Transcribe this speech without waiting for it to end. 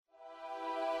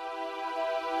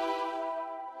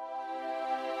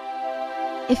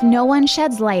If no one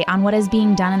sheds light on what is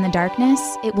being done in the darkness,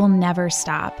 it will never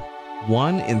stop.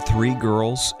 1 in 3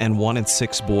 girls and 1 in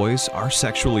 6 boys are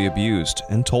sexually abused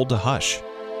and told to hush.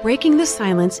 Breaking the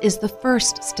silence is the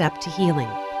first step to healing.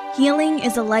 Healing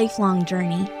is a lifelong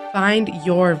journey. Find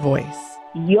your voice.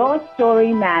 Your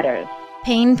story matters.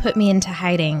 Pain put me into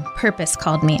hiding. Purpose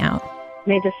called me out.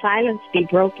 May the silence be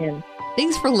broken.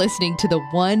 Thanks for listening to the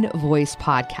One Voice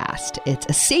podcast. It's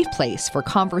a safe place for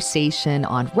conversation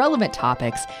on relevant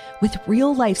topics with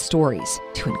real life stories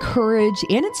to encourage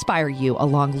and inspire you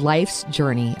along life's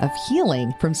journey of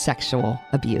healing from sexual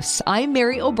abuse. I'm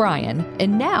Mary O'Brien,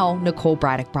 and now Nicole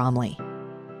Braddock Bromley.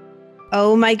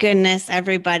 Oh my goodness,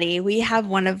 everybody. We have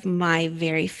one of my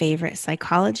very favorite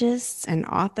psychologists and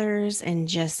authors and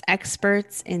just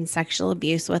experts in sexual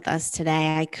abuse with us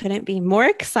today. I couldn't be more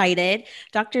excited.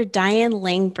 Dr. Diane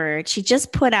Langberg, she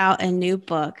just put out a new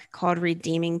book called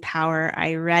Redeeming Power.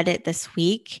 I read it this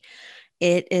week.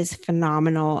 It is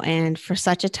phenomenal. And for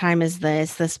such a time as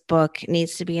this book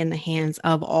needs to be in the hands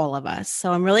of all of us.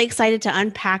 So I'm really excited to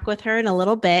unpack with her in a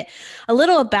little bit, a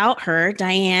little about her.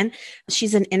 Diane,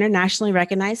 she's an internationally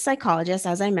recognized psychologist,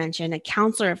 as I mentioned, a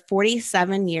counselor of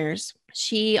 47 years.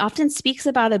 She often speaks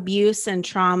about abuse and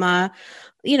trauma,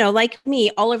 like me,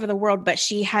 all over the world, but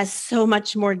she has so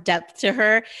much more depth to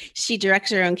her. She directs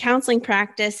her own counseling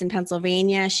practice in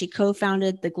Pennsylvania. She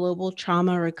co-founded the Global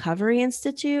Trauma Recovery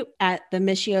Institute at the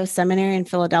Missio Seminary in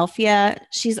Philadelphia.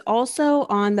 She's also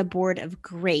on the board of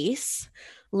Grace,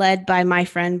 led by my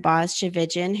friend Boz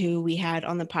Tchividjian, who we had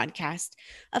on the podcast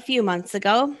a few months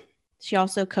ago. She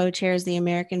also co-chairs the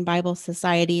American Bible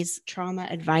Society's Trauma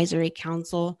Advisory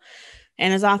Council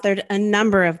and has authored a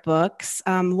number of books.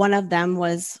 One of them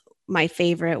was my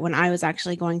favorite when I was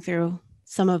actually going through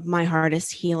some of my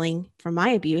hardest healing from my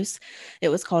abuse. It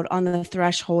was called On the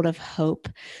Threshold of Hope.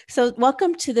 So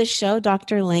welcome to the show,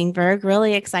 Dr. Langberg.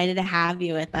 Really excited to have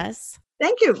you with us.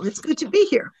 Thank you. It's good to be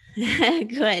here.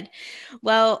 Good.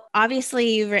 Well,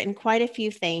 obviously, you've written quite a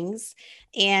few things,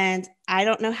 and I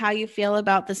don't know how you feel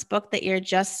about this book that you're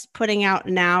just putting out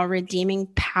now, Redeeming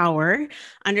Power,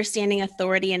 Understanding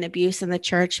Authority and Abuse in the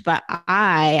Church, but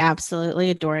I absolutely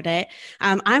adored it.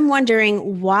 I'm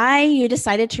wondering why you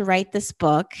decided to write this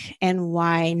book and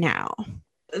why now?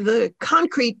 The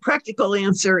concrete, practical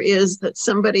answer is that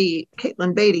somebody,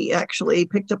 Caitlin Beatty, actually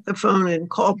picked up the phone and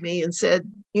called me and said,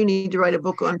 you need to write a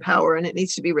book on power and it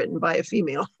needs to be written by a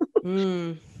female.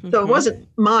 Mm-hmm. So it wasn't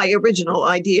my original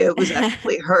idea. It was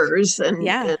actually hers. And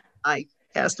I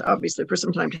asked, obviously, for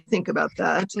some time to think about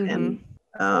that and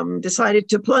decided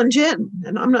to plunge in.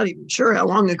 And I'm not even sure how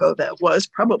long ago that was,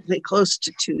 probably close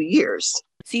to 2 years.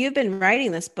 So you've been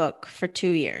writing this book for 2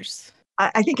 years.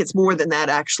 I think it's more than that,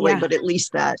 actually, but at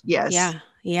least that, yes.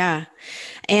 Yeah.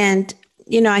 And,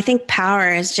 I think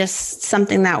power is just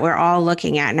something that we're all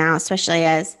looking at now, especially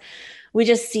as we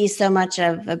just see so much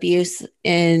of abuse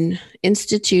in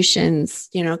institutions,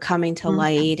 coming to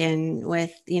light and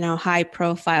with, high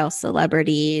profile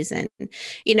celebrities. And,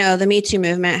 the Me Too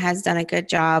movement has done a good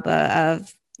job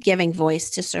of giving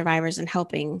voice to survivors and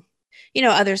helping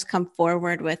others come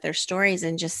forward with their stories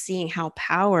and just seeing how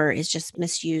power is just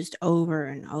misused over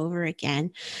and over again.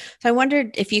 So I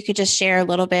wondered if you could just share a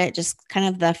little bit, just kind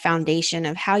of the foundation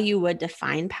of how you would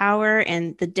define power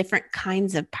and the different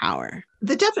kinds of power.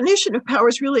 The definition of power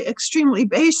is really extremely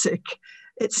basic.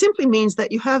 It simply means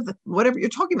that you have whatever you're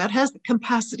talking about has the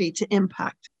capacity to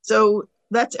impact. So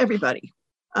that's everybody.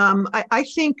 I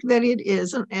think that it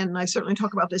is, and I certainly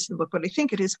talk about this in the book, but I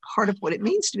think it is part of what it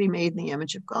means to be made in the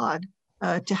image of God,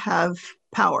 to have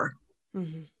power.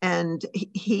 Mm-hmm. And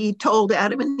he told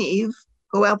Adam and Eve,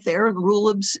 go out there and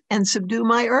rule and subdue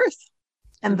my earth.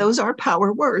 And those are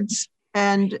power words.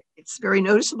 And it's very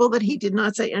noticeable that he did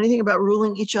not say anything about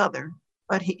ruling each other,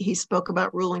 but he spoke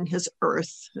about ruling his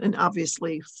earth, and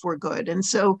obviously for good. And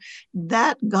so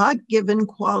that God-given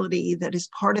quality that is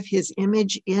part of his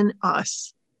image in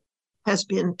us has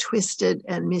been twisted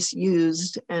and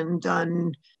misused and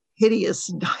done hideous,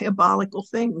 diabolical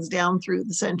things down through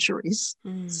the centuries,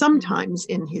 sometimes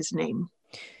in his name.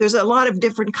 There's a lot of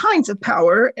different kinds of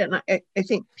power, and I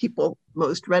think people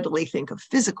most readily think of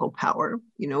physical power.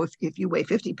 If you weigh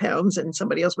 50 pounds and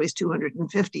somebody else weighs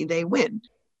 250, they win.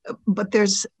 But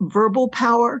there's verbal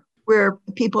power, where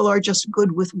people are just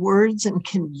good with words and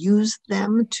can use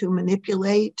them to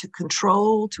manipulate, to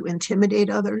control, to intimidate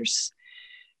others.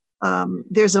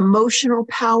 There's emotional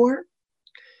power.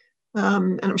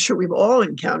 And I'm sure we've all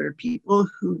encountered people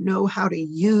who know how to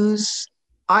use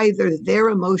either their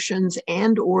emotions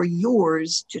and or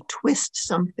yours to twist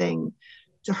something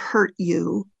to hurt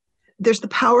you. There's the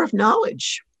power of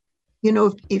knowledge.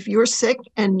 if you're sick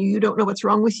and you don't know what's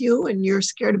wrong with you and you're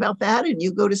scared about that, and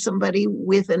you go to somebody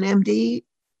with an MD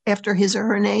after his or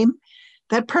her name,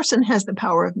 that person has the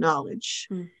power of knowledge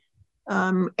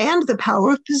and the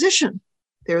power of position.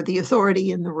 They're the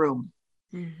authority in the room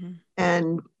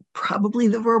and probably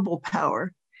the verbal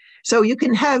power. So you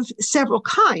can have several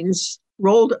kinds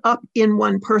rolled up in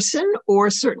one person, or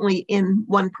certainly in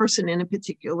one person in a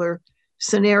particular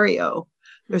scenario.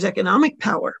 There's economic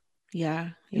power. Yeah.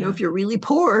 If you're really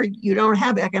poor, you don't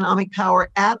have economic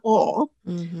power at all.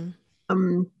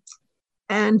 And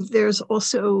there's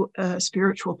also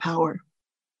spiritual power,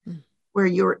 where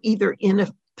you're either in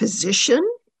a position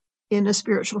in a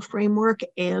spiritual framework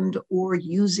and or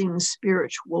using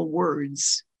spiritual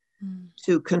words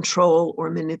to control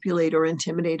or manipulate or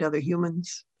intimidate other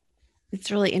humans. It's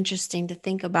really interesting to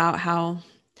think about how,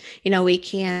 we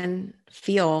can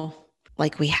feel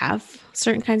like we have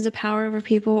certain kinds of power over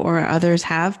people, or others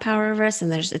have power over us.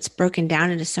 And it's broken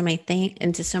down into so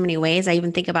many ways. I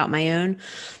even think about my own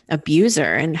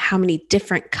abuser and how many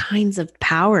different kinds of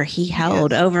power he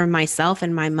held over myself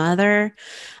and my mother.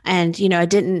 And, I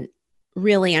didn't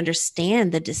really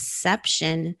understand the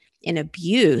deception in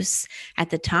abuse at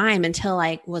the time until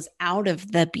I was out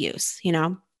of the abuse,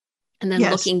 and then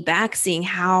looking back, seeing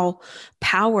how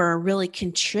power really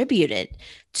contributed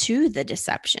to the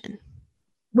deception.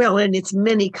 Well, and it's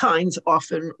many kinds,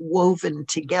 often woven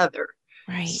together.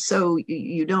 Right. So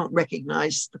you don't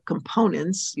recognize the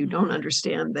components. You don't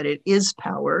understand that it is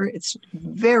power. It's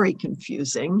very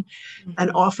confusing.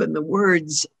 And often the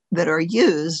words that are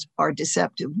used are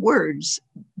deceptive words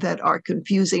that are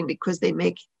confusing because they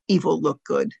make evil look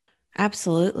good.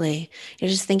 Absolutely. You're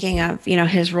just thinking of,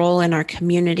 his role in our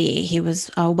community. He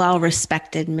was a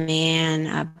well-respected man,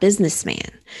 a businessman.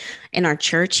 In our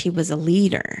church, he was a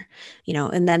leader,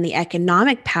 and then the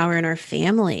economic power in our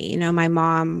family. My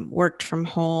mom worked from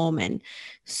home. And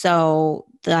so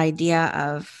the idea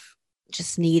of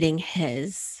just needing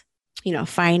his,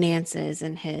 finances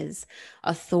and his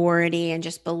authority and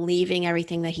just believing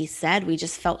everything that he said, we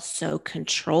just felt so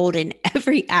controlled in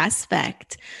every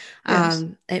aspect. Yes.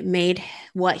 It made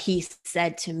what he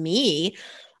said to me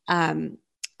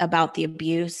about the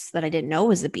abuse that I didn't know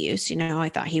was abuse. I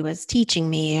thought he was teaching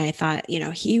me. I thought,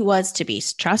 he was to be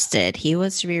trusted. He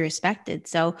was to be respected.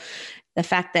 So the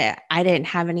fact that I didn't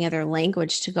have any other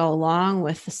language to go along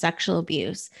with the sexual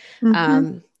abuse,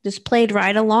 just played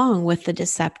right along with the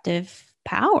deceptive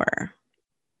power.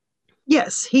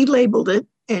 Yes, he labeled it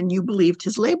and you believed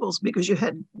his labels because you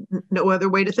had no other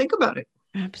way to think about it.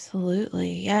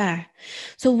 Absolutely. Yeah.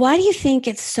 So why do you think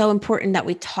it's so important that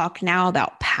we talk now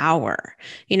about power?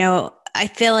 I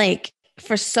feel like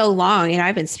for so long,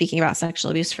 I've been speaking about sexual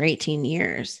abuse for 18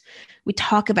 years. We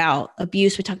talk about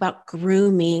abuse, we talk about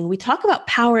grooming, we talk about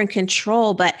power and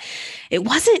control, but it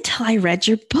wasn't until I read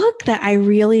your book that I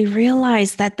really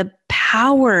realized that the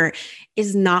power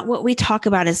is not what we talk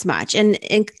about as much. And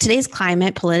in today's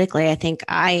climate, politically, I think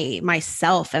I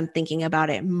myself am thinking about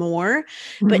it more,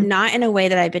 but not in a way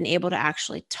that I've been able to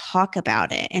actually talk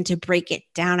about it and to break it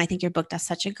down. I think your book does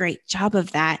such a great job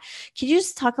of that. Could you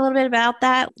just talk a little bit about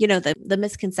that? The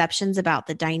misconceptions about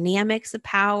the dynamics of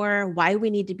power, why we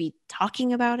need to be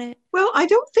talking about it? Well, I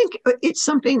don't think it's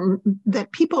something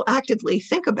that people actively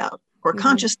think about or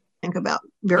consciously think about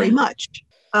very much.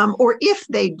 Or if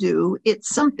they do, it's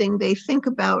something they think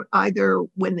about either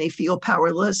when they feel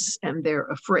powerless and they're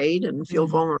afraid and feel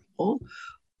vulnerable,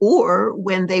 or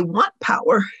when they want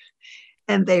power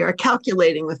and they are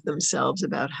calculating with themselves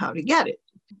about how to get it.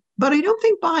 But I don't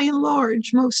think by and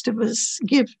large, most of us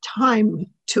give time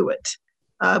to it.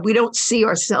 We don't see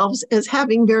ourselves as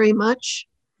having very much.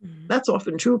 That's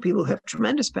often true. People have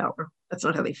tremendous power. That's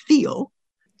not how they feel.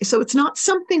 So it's not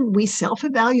something we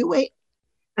self-evaluate.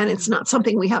 And it's not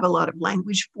something we have a lot of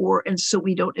language for. And so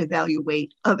we don't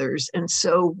evaluate others. And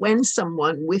so when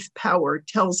someone with power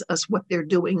tells us what they're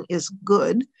doing is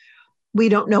good, we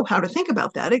don't know how to think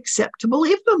about that except to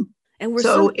believe them. And we're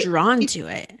so drawn to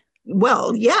it.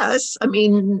 Well, yes. I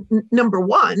mean, number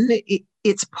one,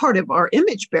 it's part of our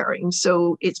image bearing.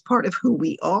 So it's part of who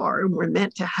we are. And we're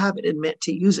meant to have it and meant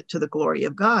to use it to the glory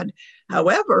of God.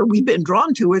 However, we've been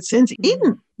drawn to it since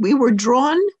Eden. We were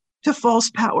drawn to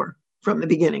false power from the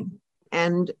beginning.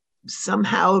 And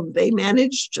somehow they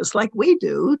managed, just like we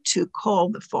do, to call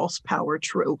the false power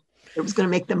true. It was going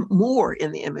to make them more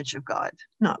in the image of God,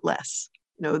 not less.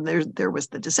 There was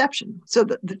the deception. So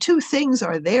the two things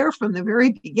are there from the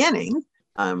very beginning,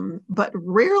 but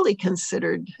rarely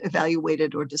considered,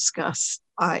 evaluated, or discussed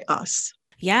by us.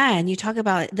 Yeah. And you talk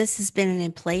about this has been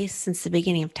in place since the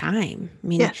beginning of time. I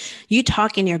mean, Yes. you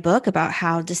talk in your book about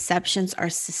how deceptions are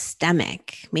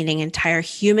systemic, meaning entire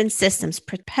human systems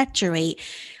perpetuate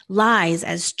lies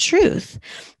as truth.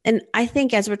 And I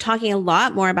think as we're talking a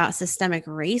lot more about systemic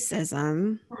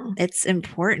racism, it's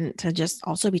important to just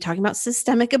also be talking about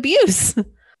systemic abuse.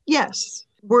 Yes,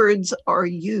 words are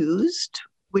used,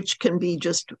 which can be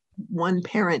just one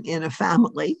parent in a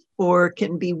family, or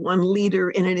can be one leader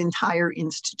in an entire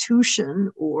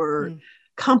institution or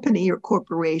company or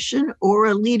corporation, or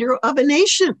a leader of a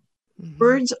nation.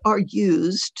 Words are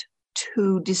used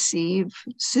to deceive,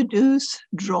 seduce,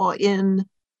 draw in,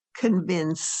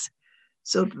 convince,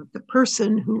 so that the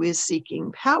person who is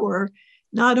seeking power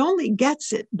not only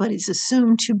gets it, but is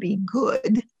assumed to be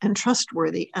good and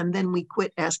trustworthy. And then we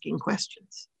quit asking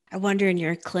questions. I wonder, in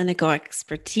your clinical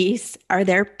expertise, are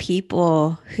there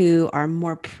people who are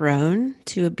more prone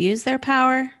to abuse their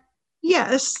power?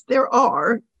 Yes, there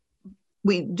are.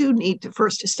 We do need to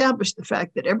first establish the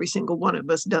fact that every single one of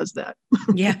us does that.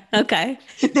 Yeah. Okay.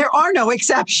 There are no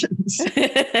exceptions.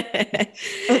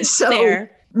 And so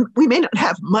Fair. we may not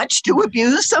have much to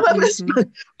abuse, some of us,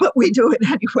 but we do it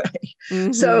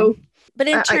anyway. So, but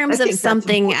in I terms think of that's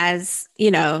something important. as,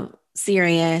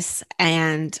 serious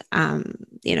and,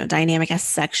 dynamic as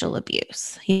sexual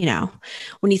abuse,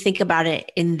 when you think about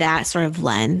it in that sort of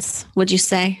lens, would you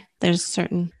say there's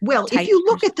certain well, type if you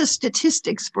look at the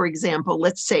statistics, for example,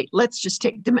 let's just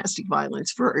take domestic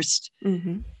violence first.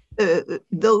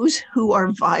 Those who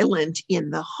are violent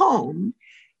in the home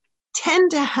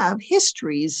tend to have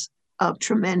histories of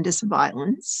tremendous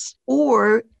violence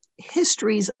or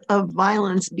histories of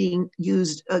violence being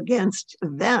used against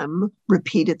them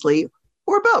repeatedly,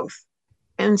 or both.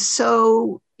 And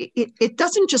so it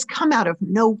doesn't just come out of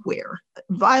nowhere.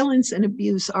 Violence and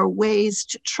abuse are ways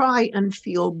to try and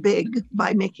feel big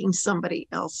by making somebody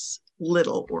else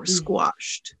little or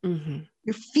squashed.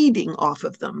 You're feeding off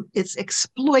of them. It's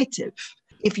exploitive.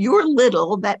 If you're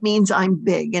little, that means I'm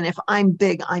big. And if I'm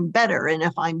big, I'm better. And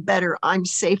if I'm better, I'm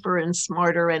safer and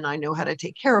smarter, and I know how to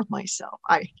take care of myself.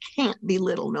 I can't be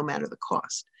little no matter the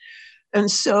cost. And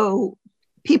so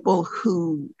people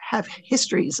who have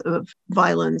histories of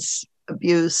violence,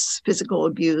 abuse, physical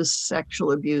abuse,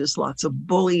 sexual abuse, lots of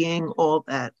bullying, all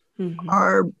that,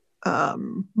 are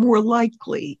more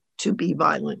likely to be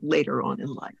violent later on in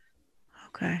life.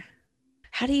 Okay.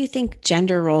 How do you think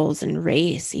gender roles and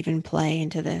race even play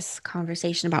into this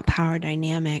conversation about power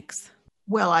dynamics?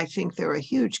 Well, I think they're a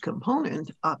huge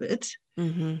component of it.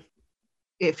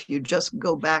 If you just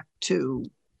go back to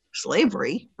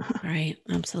slavery. Right.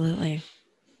 Absolutely.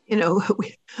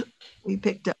 We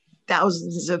picked up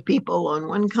thousands of people on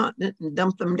one continent and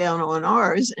dumped them down on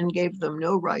ours and gave them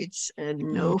no rights and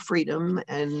no freedom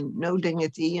and no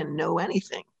dignity and no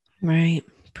anything. Right.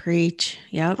 Preach.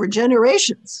 Yep. For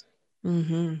generations.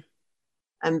 Mm-hmm.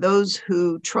 And those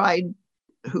who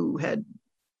had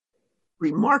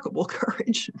remarkable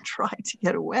courage and tried to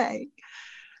get away,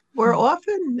 were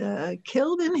often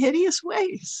killed in hideous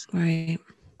ways. Right.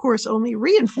 Of course, only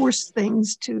reinforced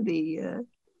things to the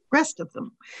rest of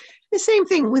them. The same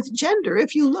thing with gender.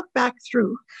 If you look back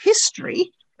through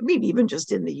history, I mean, even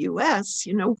just in the US,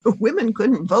 women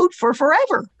couldn't vote for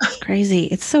forever. It's crazy.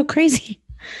 It's so crazy.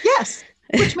 Yes.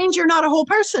 Which means you're not a whole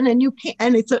person, and you can't.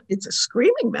 And it's a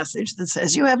screaming message that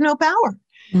says you have no power.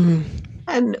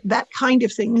 And that kind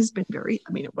of thing has been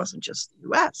it wasn't just the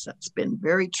US. That's been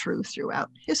very true throughout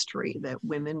history, that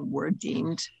women were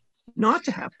deemed not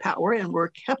to have power and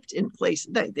were kept in place.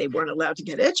 They weren't allowed to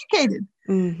get educated.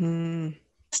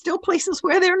 Still places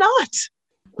where they're not.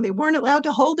 They weren't allowed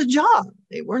to hold a job.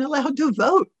 They weren't allowed to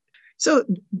vote. So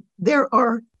there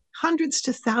are hundreds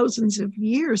to thousands of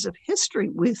years of history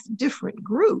with different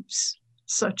groups,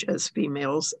 such as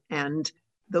females and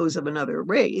those of another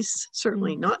race,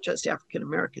 certainly not just African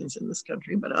Americans in this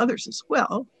country, but others as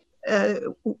well,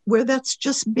 where that's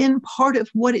just been part of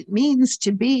what it means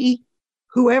to be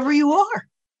whoever you are.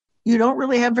 You don't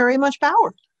really have very much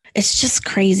power. It's just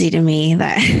crazy to me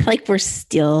that we're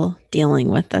still dealing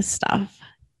with this stuff,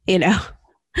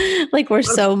 we're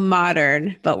so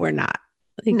modern, but we're not.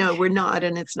 No, we're not,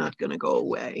 and it's not going to go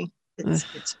away.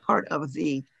 It's part of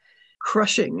the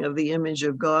crushing of the image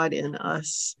of God in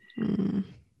us.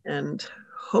 And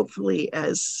hopefully,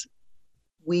 as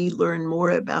we learn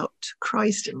more about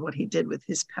Christ and what he did with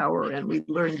his power, and we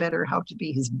learn better how to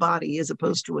be his body as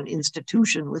opposed to an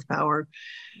institution with power,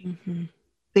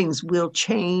 things will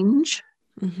change.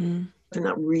 They're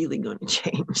not really going to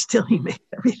change till he makes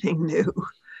everything new.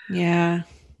 Yeah.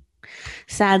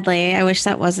 Sadly, I wish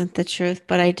that wasn't the truth,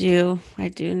 but I do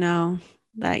know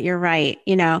that you're right.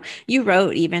 You know, you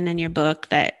wrote even in your book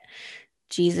that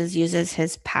Jesus uses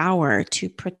his power to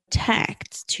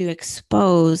protect, to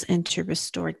expose, and to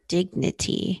restore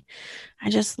dignity. I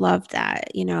just love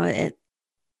that. You know, it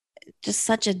just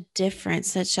such a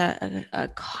difference, such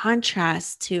a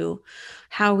contrast to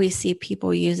how we see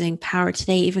people using power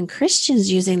today, even Christians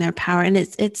using their power. And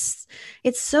it's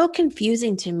so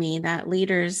confusing to me that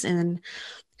leaders in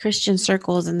Christian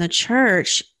circles in the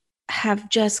church have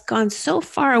just gone so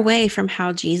far away from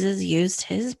how Jesus used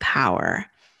his power.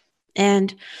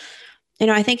 And, you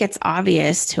know, I think it's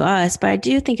obvious to us, but I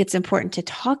do think it's important to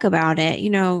talk about it. You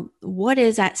know, what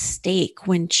is at stake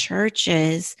when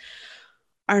churches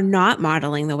are not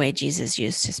modeling the way Jesus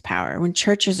used his power? When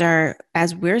churches are,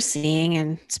 as we're seeing,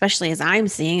 and especially as I'm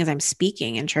seeing, as I'm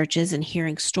speaking in churches and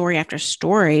hearing story after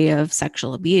story of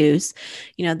sexual abuse,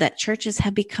 you know, that churches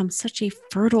have become such a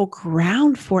fertile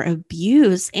ground for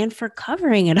abuse and for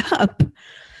covering it up.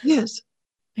 Yes.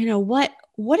 You know,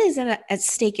 what is at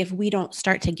stake if we don't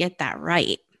start to get that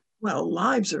right? Well,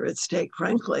 lives are at stake,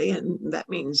 frankly, and that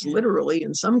means literally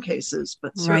in some cases,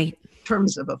 but certainly in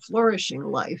terms of a flourishing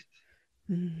life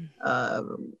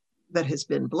that has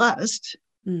been blessed.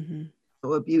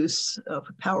 So abuse of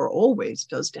power always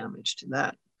does damage to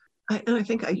that. And I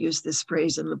think I use this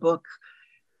phrase in the book.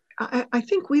 I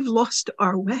think we've lost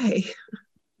our way.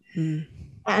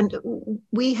 And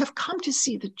we have come to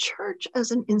see the church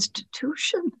as an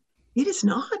institution. It is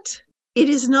not. It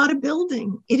is not a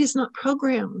building. It is not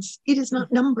programs. It is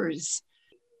not numbers.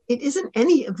 It isn't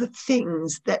any of the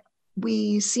things that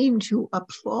we seem to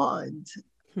applaud.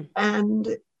 And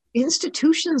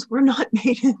institutions were not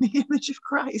made in the image of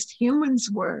Christ.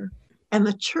 Humans were. And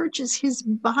the church is his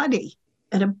body.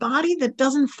 And a body that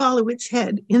doesn't follow its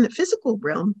head in the physical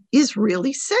realm is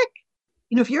really sick.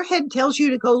 You know, if your head tells you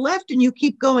to go left and you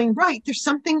keep going right, there's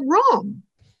something wrong.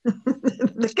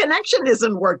 The connection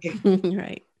isn't working.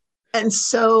 Right. And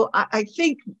so I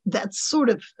think that's sort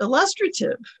of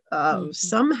illustrative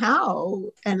somehow.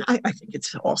 And I think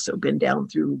it's also been down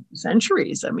through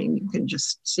centuries. I mean, you can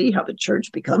just see how the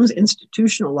church becomes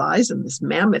institutionalized and this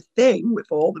mammoth thing with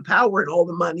all the power and all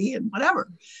the money and whatever.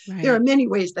 Right. There are many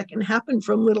ways that can happen,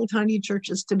 from little tiny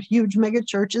churches to huge mega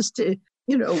churches to,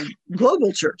 you know,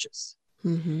 global churches.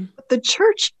 But the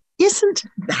church isn't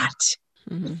that.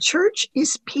 The church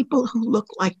is people who look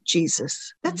like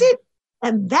Jesus. That's it.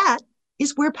 And that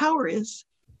is where power is.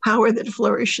 Power that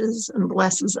flourishes and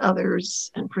blesses others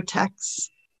and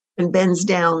protects and bends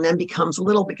down and becomes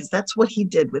little, because that's what he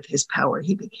did with his power.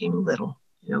 He became little.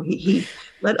 You know, he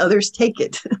let others take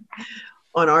it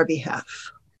on our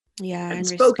behalf. Yeah. And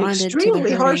spoke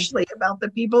extremely harshly about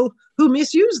the people who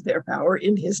misused their power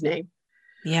in his name.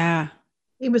 Yeah.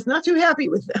 He was not too happy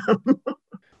with them.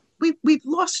 We've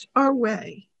lost our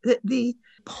way. The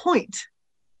point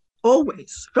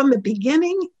always from the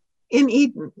beginning in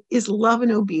Eden is love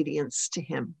and obedience to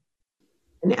him.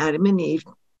 And Adam and Eve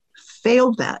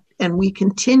failed that, and we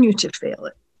continue to fail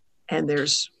it. And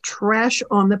there's trash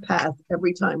on the path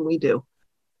every time we do.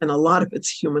 And a lot of it's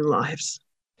human lives.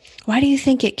 Why do you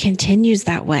think it continues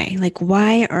that way? Like,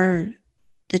 why are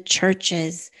the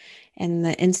churches and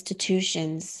the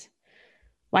institutions,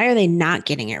 why are they not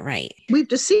getting it right? We've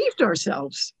deceived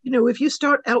ourselves. You know, if you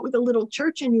start out with a little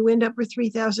church and you end up with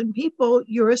 3,000 people,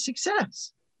 you're a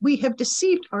success. We have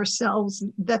deceived ourselves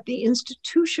that the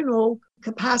institutional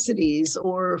capacities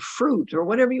or fruit or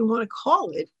whatever you want to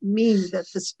call it mean that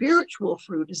the spiritual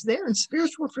fruit is there. And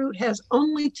spiritual fruit has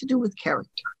only to do with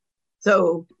character.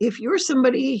 So if you're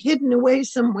somebody hidden away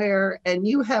somewhere and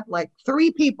you have like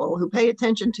 3 people who pay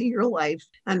attention to your life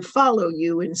and follow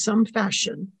you in some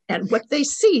fashion, and what they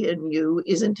see in you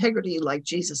is integrity like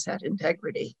Jesus had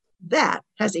integrity, that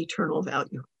has eternal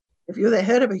value. If you're the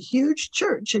head of a huge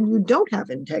church and you don't have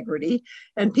integrity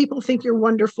and people think you're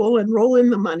wonderful and roll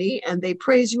in the money and they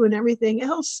praise you and everything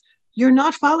else, you're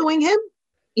not following him.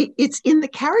 It's in the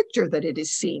character that it is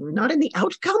seen, not in the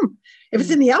outcome. If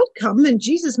it's in the outcome, then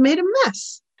Jesus made a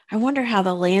mess. I wonder how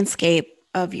the landscape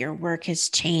of your work has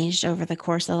changed over the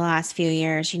course of the last few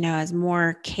years, you know, as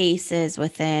more cases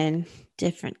within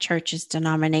different churches,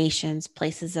 denominations,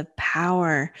 places of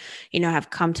power, you know, have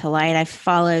come to light. I've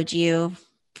followed you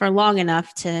for long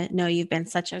enough to know you've been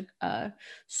such a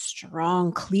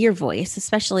strong, clear voice,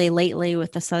 especially lately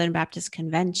with the Southern Baptist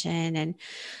Convention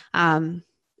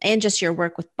and just your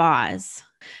work with Boz.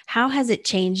 How has it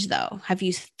changed, though? Have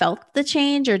you felt the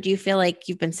change, or do you feel like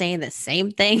you've been saying the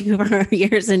same thing for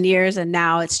years and years, and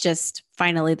now it's just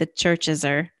finally the churches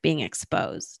are being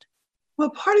exposed?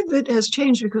 Well, part of it has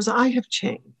changed because I have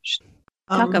changed.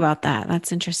 Talk about that.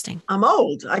 That's interesting. I'm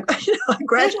old. I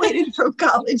graduated from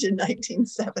college in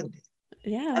 1970.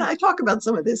 Yeah. And I talk about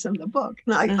some of this in the book.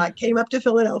 And I came up to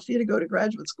Philadelphia to go to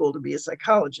graduate school to be a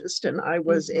psychologist, and I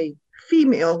was a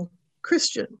female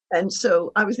Christian. And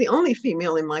so I was the only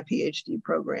female in my PhD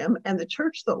program, and the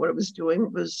church thought what it was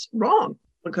doing was wrong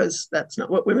because that's not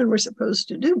what women were supposed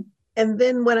to do. And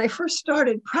then when I first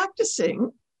started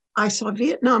practicing, I saw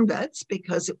Vietnam vets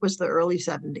because it was the early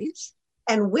 70s.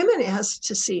 And women asked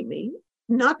to see me,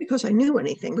 not because I knew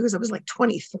anything, because I was like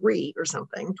 23 or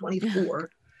something, 24,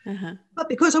 but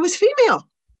because I was female.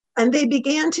 And they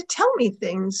began to tell me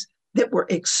things that were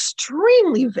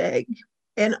extremely vague.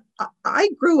 And I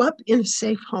grew up in a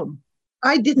safe home.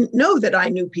 I didn't know that I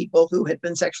knew people who had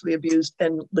been sexually abused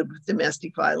and lived with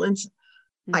domestic violence.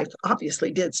 I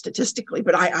obviously did statistically,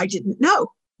 but I didn't know.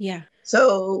 Yeah.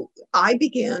 So I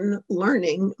began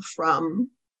learning from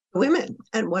women.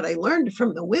 And what I learned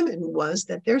from the women was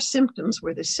that their symptoms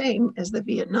were the same as the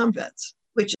Vietnam vets,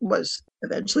 which was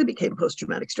eventually became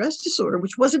post-traumatic stress disorder,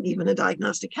 which wasn't even a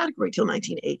diagnostic category till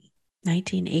 1980.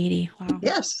 1980. Wow.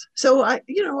 Yes. So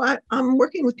I'm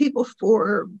working with people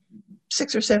for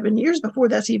 6 or 7 years before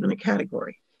that's even a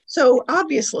category. So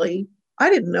obviously, I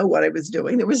didn't know what I was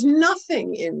doing. There was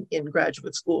nothing in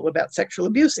graduate school about sexual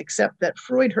abuse, except that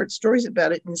Freud heard stories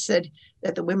about it and said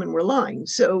that the women were lying.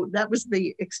 So that was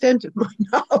the extent of my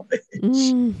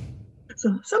knowledge.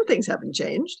 So some things haven't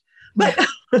changed, but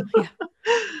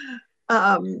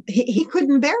he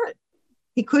couldn't bear it.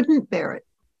 He couldn't bear it.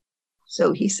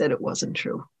 So he said it wasn't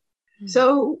true.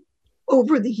 So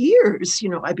over the years,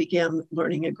 I began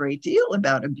learning a great deal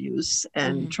about abuse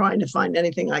and trying to find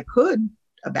anything I could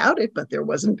about it, but there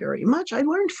wasn't very much. I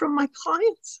learned from my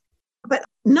clients, but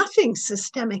nothing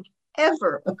systemic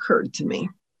ever occurred to me.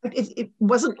 It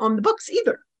wasn't on the books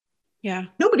either. Yeah.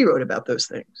 Nobody wrote about those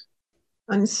things.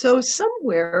 And so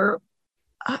somewhere,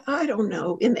 I don't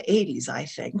know, in the 80s, I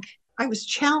think, I was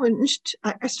challenged.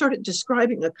 I started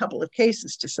describing a couple of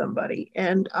cases to somebody,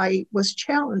 and I was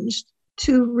challenged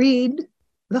to read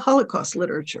the Holocaust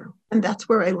literature. And that's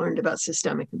where I learned about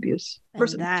systemic abuse. The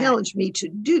person who challenged me to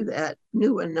do that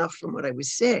knew enough from what I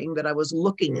was saying that I was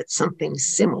looking at something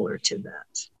similar to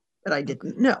that I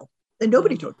didn't know. And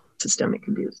nobody talked about systemic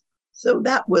abuse. So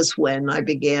that was when I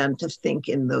began to think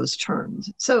in those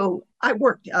terms. So I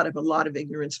worked out of a lot of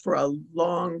ignorance for a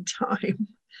long time.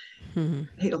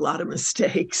 Made a lot of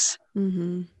mistakes.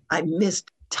 I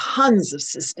missed tons of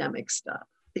systemic stuff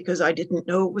because I didn't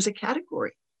know it was a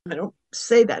category. I don't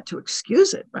say that to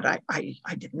excuse it, but I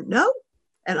didn't know.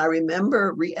 And I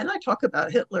remember, and I talk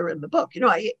about Hitler in the book,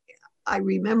 I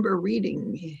remember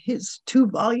reading his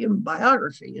 2-volume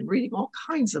biography and reading all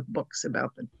kinds of books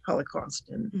about the Holocaust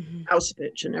and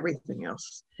Auschwitz and everything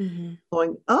else.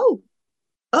 Going, oh.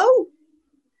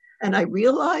 And I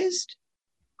realized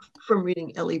from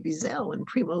reading Elie Wiesel and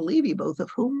Primo Levi, both of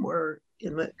whom were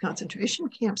in the concentration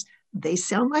camps, they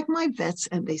sound like my vets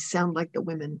and they sound like the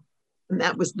women. And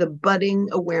that was the budding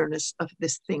awareness of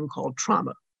this thing called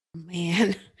trauma.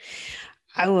 Man,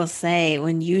 I will say,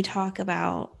 when you talk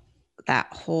about the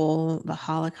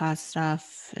Holocaust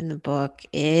stuff in the book,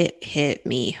 it hit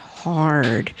me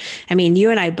hard. I mean,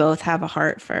 you and I both have a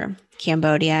heart for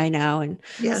Cambodia, I know, and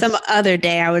some other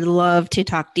day I would love to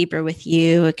talk deeper with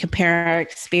you and compare our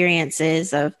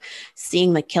experiences of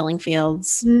seeing the killing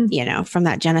fields, from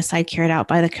that genocide carried out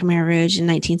by the Khmer Rouge in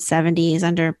 1970s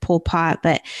under Pol Pot.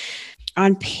 But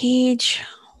on page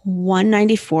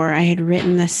 194, I had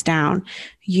written this down.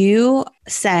 You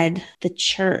said the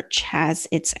church has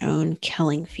its own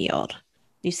killing field.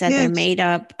 You said they're made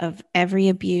up of every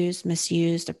abused,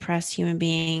 misused, oppressed human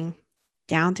being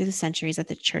down through the centuries that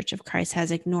the Church of Christ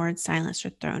has ignored, silenced,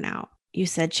 or thrown out. You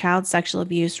said child sexual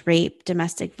abuse, rape,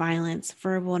 domestic violence,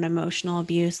 verbal and emotional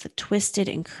abuse, the twisted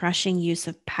and crushing use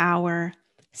of power,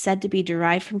 said to be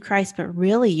derived from Christ, but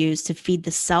really used to feed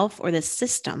the self or the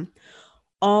system,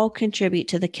 all contribute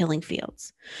to the killing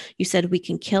fields. You said we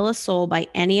can kill a soul by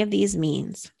any of these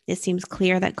means. It seems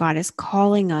clear that God is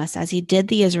calling us, as he did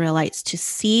the Israelites, to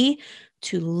see,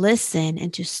 to listen,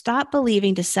 and to stop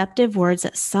believing deceptive words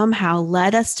that somehow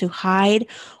led us to hide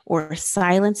or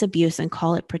silence abuse and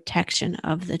call it protection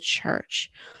of the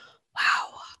church. Wow.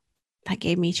 That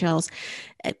gave me chills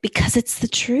because it's the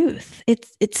truth.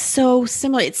 It's so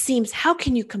similar. It seems, how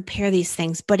can you compare these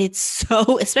things? But it's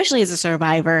so, especially as a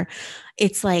survivor,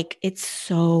 it's like, it's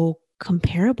so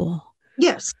comparable.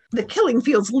 Yes. The killing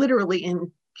fields literally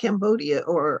in Cambodia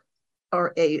are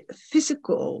a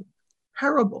physical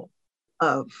parable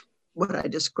of what I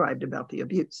described about the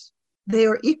abuse. They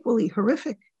are equally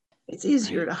horrific. It's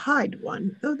easier to hide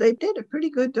one, though they did a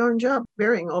pretty good darn job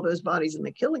burying all those bodies in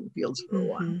the killing fields for a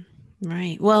while.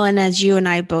 Right. Well, and as you and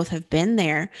I both have been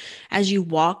there, as you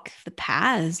walk the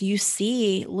paths, you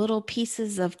see little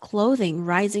pieces of clothing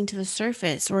rising to the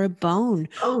surface or a bone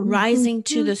rising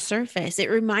to the surface. It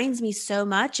reminds me so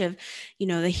much of,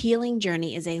 the healing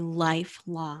journey is a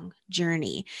lifelong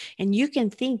journey. And you can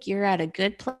think you're at a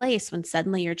good place when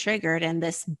suddenly you're triggered and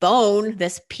this bone,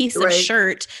 this piece of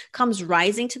shirt comes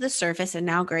rising to the surface. And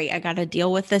now, great, I got to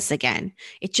deal with this again.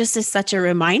 It just is such a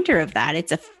reminder of that.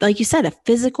 It's like you said, a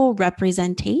physical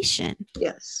representation.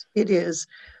 Yes, it is.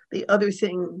 The other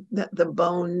thing that the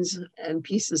bones and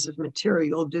pieces of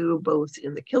material do, both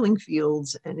in the killing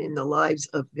fields and in the lives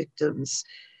of victims,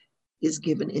 is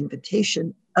give an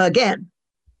invitation again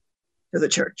to the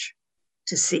church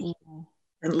to see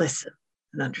and listen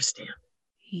and understand.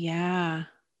 Yeah.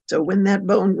 So when that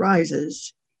bone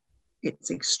rises, it's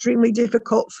extremely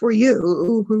difficult for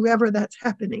you, whoever that's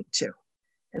happening to,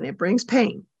 and it brings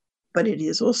pain. But it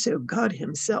is also God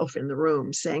himself in the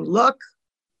room saying, look,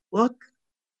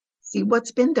 see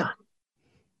what's been done.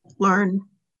 Learn,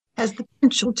 has the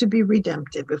potential to be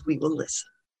redemptive if we will listen.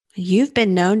 You've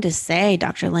been known to say,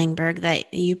 Dr. Langberg,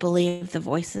 that you believe the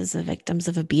voices of victims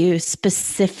of abuse,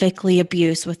 specifically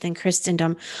abuse within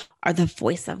Christendom, are the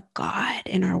voice of God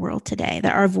in our world today,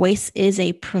 that our voice is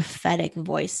a prophetic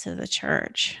voice to the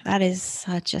church. That is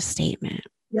such a statement.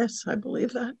 Yes, I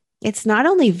believe that. It's not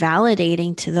only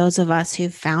validating to those of us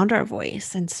who've found our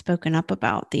voice and spoken up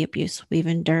about the abuse we've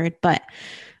endured, but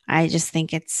I just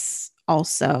think it's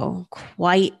also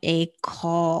quite a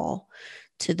call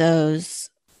to those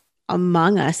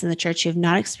among us in the church who have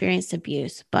not experienced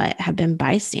abuse, but have been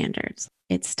bystanders.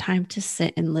 It's time to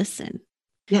sit and listen.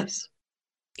 Yes.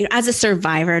 As a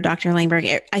survivor, Dr.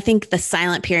 Langberg, I think the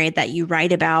silent period that you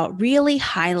write about really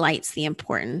highlights the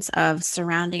importance of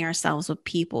surrounding ourselves with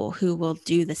people who will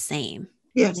do the same.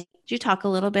 Yes. Could you talk a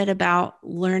little bit about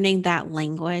learning that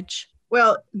language?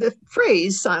 Well, the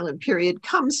phrase silent period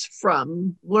comes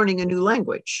from learning a new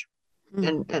language.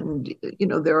 And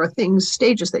there are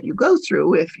stages that you go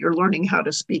through if you're learning how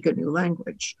to speak a new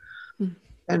language.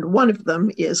 And one of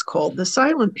them is called the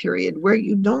silent period, where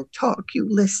you don't talk, you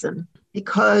listen,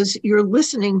 because you're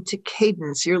listening to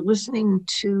cadence. You're listening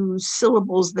to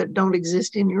syllables that don't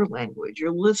exist in your language.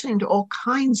 You're listening to all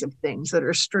kinds of things that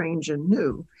are strange and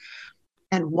new.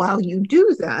 And while you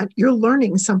do that, you're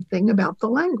learning something about the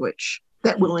language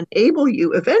that will enable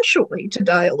you eventually to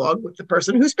dialogue with the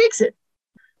person who speaks it.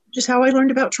 Just how I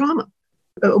learned about trauma.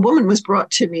 A woman was brought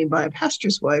to me by a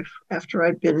pastor's wife after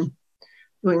I'd been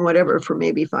doing whatever for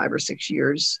maybe 5 or 6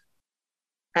 years.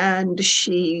 And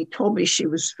she told me she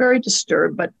was very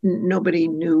disturbed, but nobody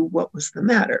knew what was the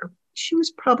matter. She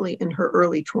was probably in her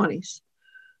early 20s.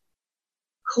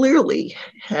 Clearly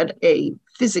had a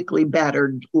physically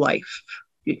battered life.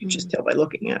 You can just tell by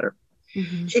looking at her.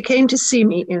 Mm-hmm. She came to see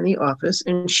me in the office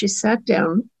and she sat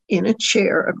down in a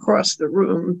chair across the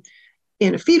room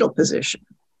in a fetal position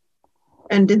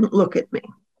and didn't look at me.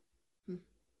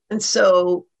 And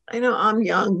so I know I'm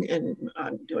young and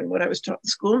I'm doing what I was taught in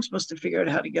school. I'm supposed to figure out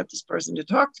how to get this person to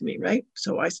talk to me, right?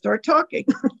 So I start talking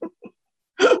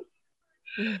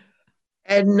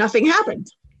and nothing happened.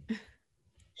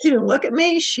 She didn't look at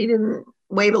me. She didn't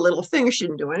wave a little finger. She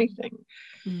didn't do anything.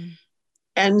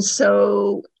 And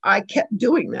so I kept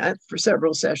doing that for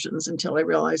several sessions until I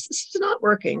realized this is not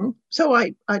working. So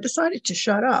I decided to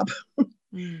shut up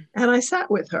and I sat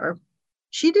with her.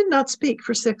 She did not speak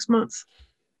for 6 months.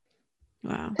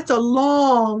 Wow. That's a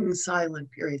long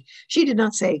silent period. She did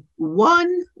not say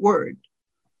one word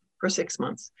for 6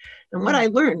 months. And what I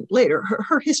learned later,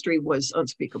 her history was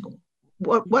unspeakable.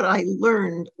 What I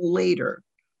learned later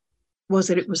was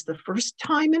that it was the first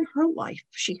time in her life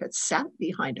she had sat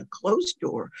behind a closed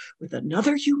door with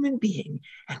another human being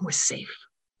and was safe.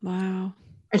 Wow.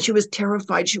 And she was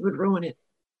terrified she would ruin it.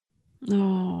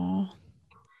 Oh.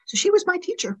 So she was my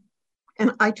teacher.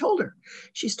 And I told her,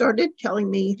 she started telling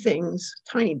me things,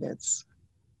 tiny bits.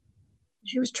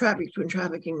 She was trafficked when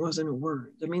trafficking wasn't a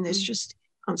word. I mean, it's just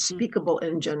unspeakable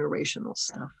and generational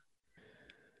stuff.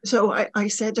 So I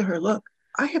said to her, look,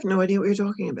 I have no idea what you're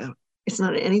talking about. It's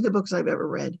not in any of the books I've ever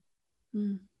read.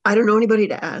 I don't know anybody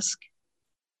to ask.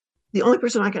 The only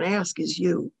person I can ask is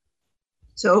you.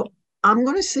 So I'm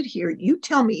going to sit here. You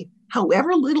tell me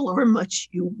however little or much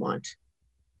you want.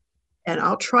 And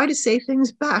I'll try to say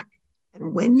things back.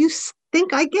 And when you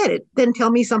think I get it, then tell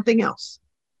me something else.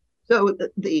 So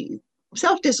the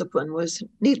self-discipline was,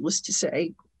 needless to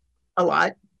say, a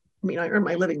lot. I mean, I earned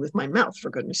my living with my mouth, for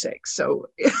goodness sake. So,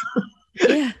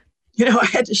 yeah. I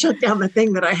had to shut down the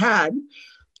thing that I had,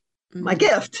 my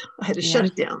gift. I had to shut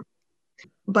it down.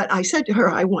 But I said to her,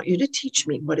 I want you to teach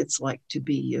me what it's like to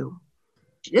be you.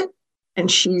 She did. And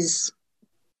she's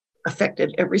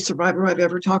affected every survivor I've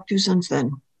ever talked to since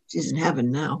then. She's in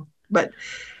heaven now. But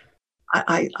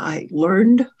I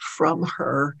learned from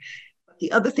her.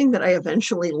 The other thing that I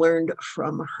eventually learned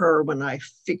from her when I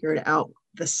figured out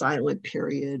the silent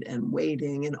period and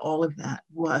waiting and all of that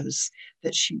was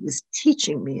that she was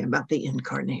teaching me about the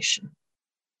incarnation.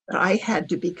 That I had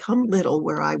to become little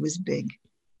where I was big.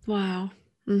 Wow.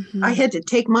 Mm-hmm. I had to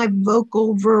take my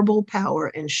verbal power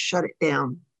and shut it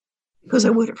down because I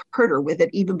would have hurt her with it,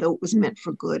 even though it was meant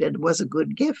for good and was a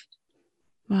good gift.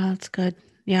 Wow, that's good.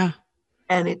 Yeah.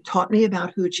 And it taught me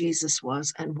about who Jesus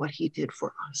was and what he did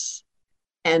for us.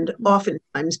 And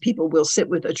oftentimes people will sit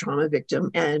with a trauma victim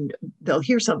and they'll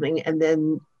hear something and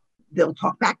then they'll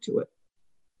talk back to it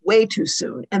way too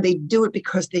soon. And they do it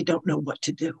because they don't know what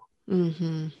to do.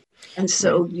 Mm-hmm. And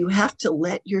so you have to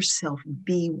let yourself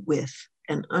be with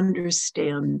and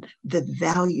understand the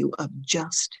value of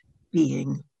just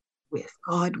being with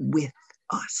God, with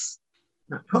us,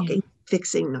 not talking,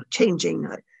 fixing, not changing,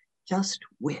 not just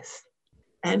with.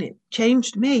 And it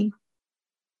changed me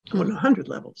on 100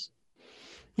 levels.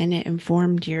 And it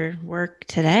informed your work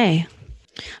today.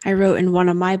 I wrote in one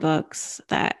of my books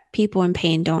that people in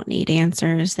pain don't need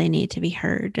answers. They need to be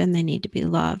heard and they need to be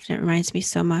loved. It reminds me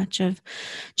so much of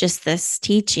just this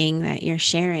teaching that you're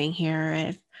sharing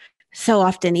here. So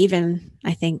often, even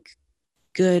I think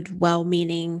good,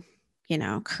 well-meaning,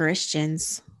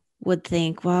 Christians would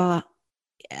think, well,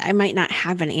 I might not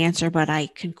have an answer, but I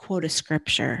can quote a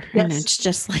scripture. Yes. And it's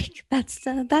just like,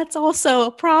 that's also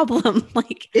a problem.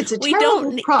 Like it's a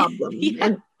terrible problem. Yeah.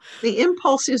 And the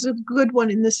impulse is a good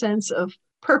one in the sense of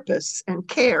purpose and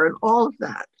care and all of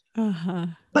that. Uh-huh.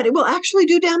 But it will actually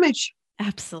do damage.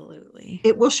 Absolutely.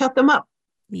 It will shut them up.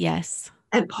 Yes.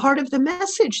 And part of the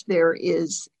message there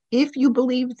is, if you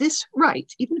believe this right,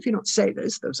 even if you don't say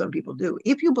this, though some people do,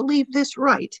 if you believe this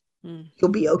right,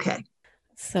 you'll be okay.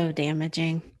 So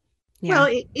damaging. Yeah.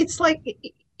 Well, it's like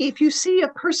if you see a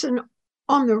person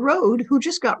on the road who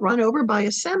just got run over by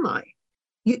a semi,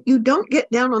 you don't get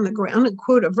down on the ground and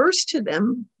quote a verse to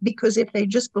them, because if they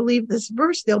just believe this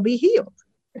verse, they'll be healed.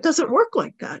 It doesn't work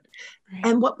like that. Right.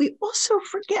 And what we also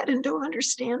forget and don't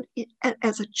understand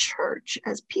as a church,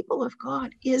 as people of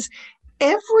God, is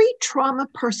every trauma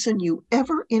person you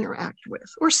ever interact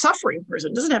with, or suffering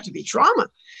person, doesn't have to be trauma,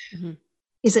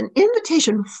 is an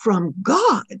invitation from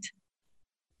God,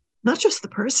 not just the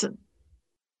person,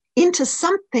 into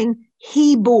something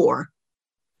he bore,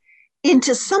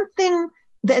 into something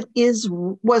that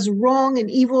was wrong and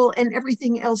evil and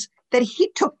everything else that he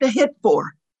took the hit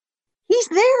for. He's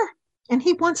there and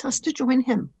he wants us to join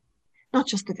him, not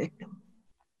just the victim.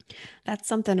 That's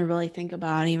something to really think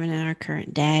about even in our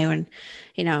current day when,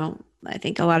 I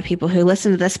think a lot of people who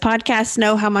listen to this podcast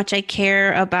know how much I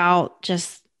care about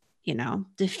just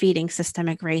defeating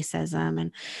systemic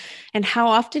racism and how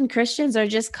often Christians are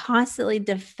just constantly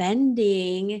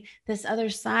defending this other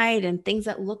side and things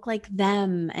that look like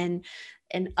them and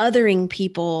othering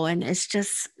people. And it's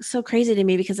just so crazy to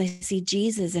me because I see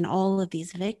Jesus in all of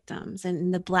these victims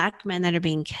and the Black men that are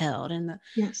being killed and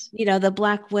the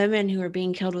Black women who are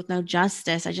being killed with no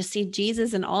justice. I just see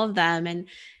Jesus in all of them. And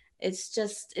it's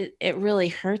just, it really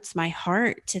hurts my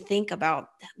heart to think about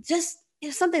just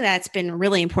something that's been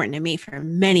really important to me for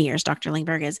many years, Dr.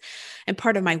 Lingberg, and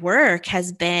part of my work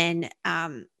has been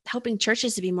helping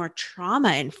churches to be more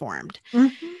trauma informed.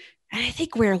 Mm-hmm. And I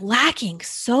think we're lacking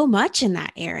so much in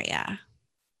that area.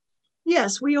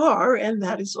 Yes, we are. And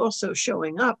that is also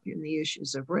showing up in the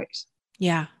issues of race.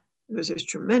 Yeah. Because there's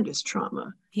tremendous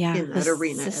trauma in that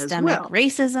arena as well. Systemic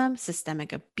racism,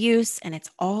 systemic abuse, and it's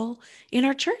all in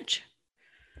our church.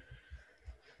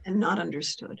 And not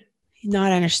understood.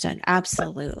 Not understood.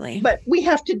 Absolutely. But we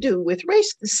have to do with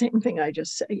race the same thing I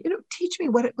just said. Teach me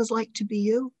what it was like to be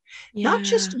you. Yeah. Not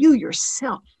just you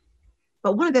yourself.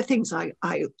 But one of the things I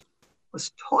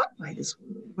was taught by this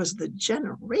was the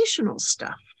generational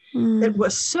stuff that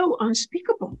was so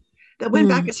unspeakable, that went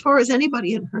back as far as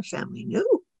anybody in her family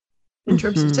knew, in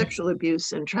terms of sexual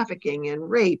abuse and trafficking and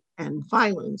rape and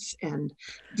violence and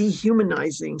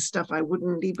dehumanizing stuff I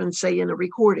wouldn't even say in a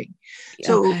recording.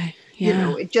 So,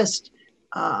 it just,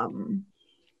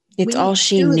 it's all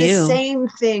she knew. The same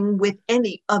thing with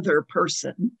any other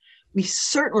person. We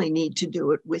certainly need to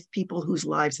do it with people whose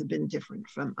lives have been different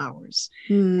from ours.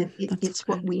 It's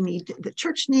what we need. The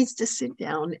church needs to sit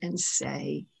down and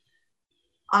say,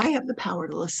 I have the power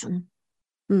to listen.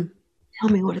 Tell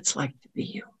me what it's like to be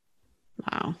you.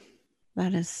 Wow.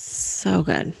 That is so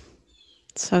good.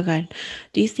 So good.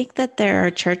 Do you think that there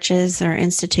are churches or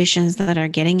institutions that are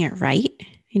getting it right?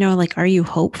 Are you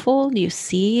hopeful? Do you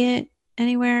see it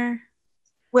anywhere?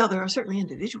 Well, there are certainly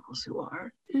individuals who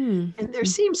are, and there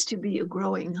seems to be a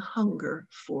growing hunger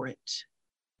for it.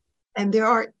 And there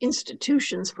are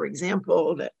institutions, for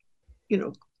example, that,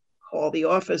 call the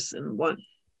office and want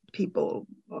people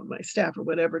on my staff or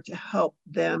whatever to help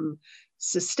them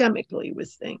systemically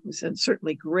with things. And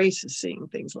certainly Grace is seeing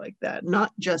things like that,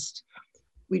 not just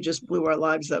we just blew our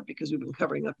lives up because we've been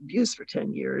covering up abuse for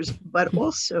 10 years, but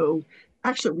also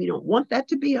actually we don't want that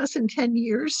to be us in 10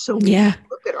 years. So we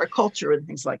look at our culture and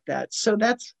things like that. So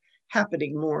that's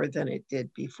happening more than it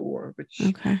did before, which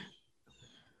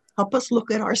help us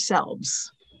look at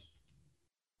ourselves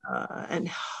and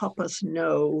help us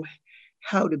know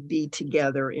how to be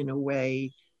together in a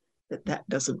way that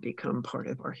doesn't become part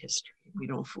of our history. We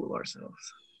don't fool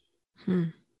ourselves.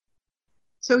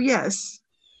 So yes,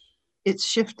 it's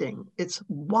shifting. It's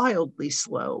wildly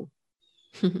slow.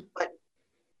 But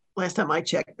last time I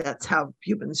checked, that's how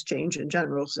humans change in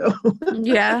general. So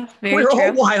yeah, we're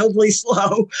all wildly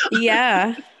slow.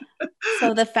 Yeah.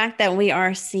 So the fact that we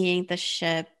are seeing the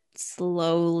ship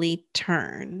slowly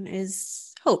turn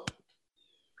is hope.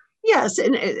 Yes.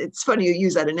 And it's funny you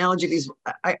use that analogy because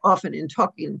I often, in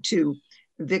talking to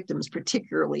victims,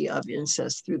 particularly of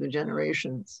incest through the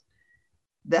generations,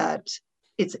 that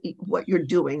it's what you're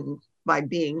doing by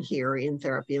being here in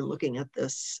therapy and looking at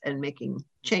this and making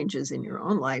changes in your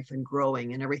own life and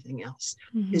growing and everything else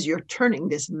is you're turning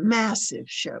this massive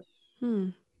ship.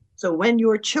 So when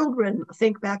your children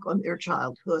think back on their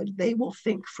childhood, they will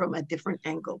think from a different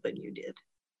angle than you did.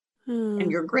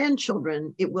 And your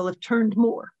grandchildren, it will have turned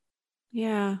more.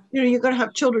 Yeah. You're going to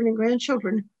have children and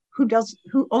grandchildren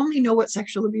who only know what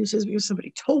sexual abuse is because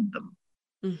somebody told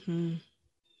them,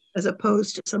 as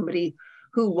opposed to somebody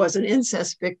who was an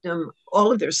incest victim.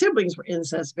 All of their siblings were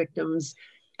incest victims,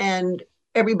 and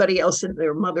everybody else and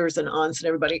their mothers and aunts and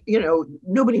everybody,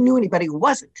 nobody knew anybody who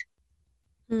wasn't.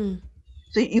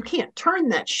 So you can't turn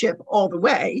that ship all the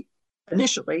way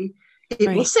initially.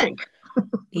 It will sink.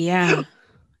 Yeah.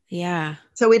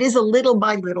 So it is a little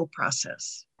by little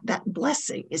process. That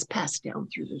blessing is passed down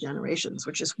through the generations,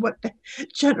 which is what the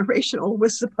generational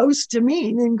was supposed to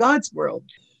mean in God's world.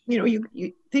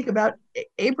 You think about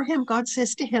Abraham, God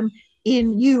says to him,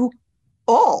 in you,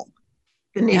 all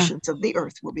the nations of the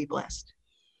earth will be blessed.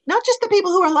 Not just the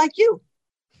people who are like you,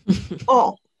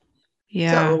 all.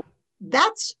 Yeah. So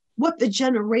that's what the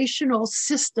generational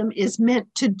system is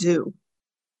meant to do.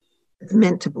 It's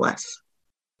meant to bless.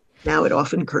 Now it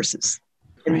often curses.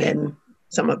 And then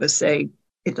some of us say,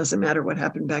 it doesn't matter what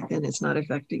happened back then. It's not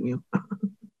affecting you.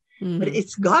 But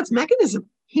it's God's mechanism.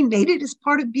 He made it as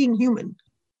part of being human.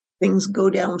 Things go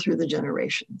down through the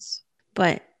generations.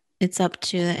 But it's up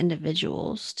to the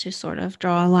individuals to sort of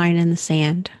draw a line in the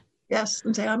sand. Yes,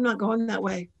 and say, I'm not going that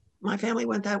way. My family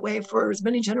went that way for as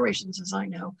many generations as I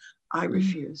know. I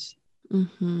refuse.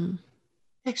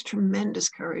 Takes tremendous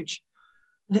courage.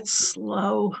 And it's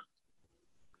slow.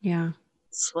 Yeah.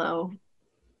 Slow.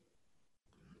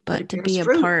 But to be a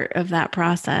part of that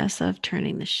process of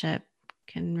turning the ship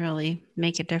can really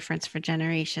make a difference for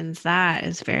generations. That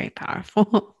is very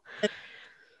powerful.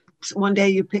 One day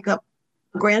you pick up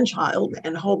a grandchild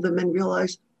and hold them and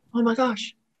realize, oh my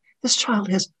gosh, this child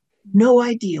has no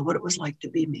idea what it was like to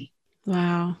be me.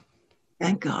 Wow.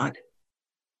 Thank God.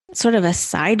 Sort of a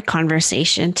side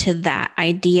conversation to that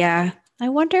idea. I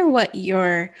wonder what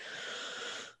your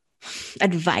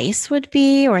advice would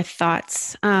be or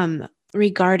thoughts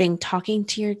regarding talking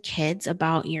to your kids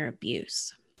about your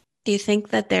abuse. Do you think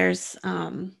that there's,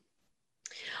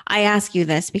 I ask you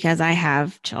this because I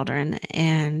have children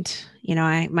and,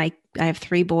 I have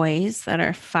 3 boys that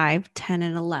are 5, 10,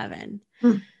 and 11.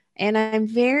 And I'm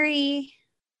very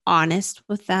honest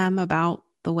with them about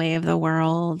the way of the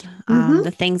world.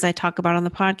 The things I talk about on the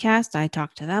podcast, I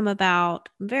talk to them about.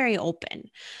 I'm very open.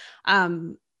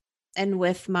 And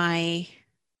with my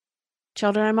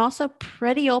children, I'm also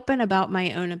pretty open about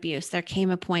my own abuse. There came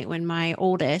a point when my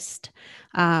oldest,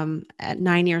 at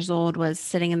 9 years old, was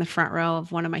sitting in the front row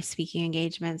of one of my speaking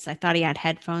engagements. I thought he had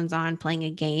headphones on playing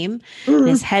a game. And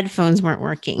his headphones weren't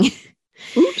working.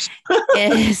 Oops.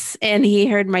 Yes. And he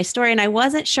heard my story and I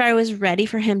wasn't sure I was ready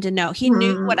for him to know. He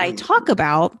knew what I talk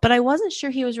about, but I wasn't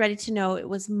sure he was ready to know it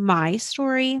was my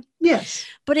story. Yes.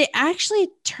 But it actually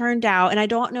turned out, and I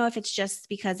don't know if it's just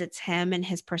because it's him and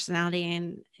his personality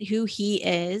and who he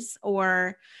is,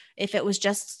 or if it was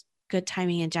just good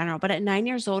timing in general. But at 9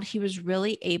 years old, he was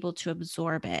really able to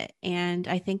absorb it. And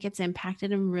I think it's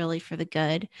impacted him really for the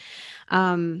good.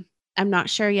 I'm not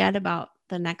sure yet about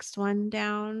the next one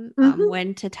down, Mhm.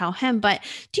 when to tell him. But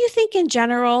do you think in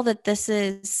general that this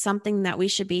is something that we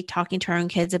should be talking to our own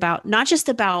kids about, not just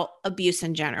about abuse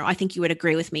in general? I think you would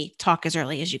agree with me, talk as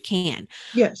early as you can,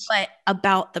 Yes. but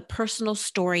about the personal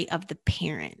story of the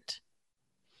parent.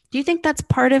 Do you think that's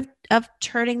part of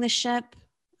turning the ship?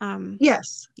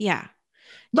 Yes. Yeah.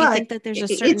 Do you But think that there's a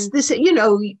it's certain... this,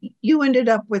 you ended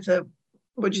up with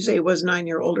what'd you say, was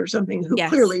 9-year-old or something, who Yes.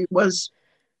 clearly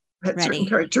had Ready. certain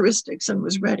characteristics and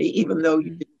was ready, even though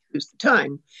you didn't choose the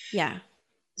time. Yeah.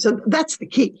 So that's the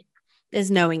key. Is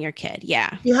knowing your kid.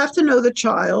 Yeah. You have to know the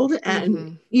child,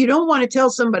 and you don't want to tell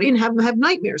somebody and have them have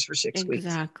nightmares for 6 weeks.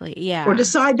 Exactly. Yeah. Or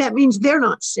decide that means they're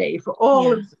not safe, or all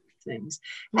Yeah. of those things.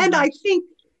 And I think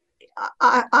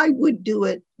I would do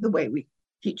it the way we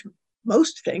teach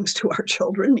most things to our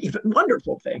children, even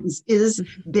wonderful things, is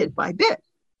bit by bit.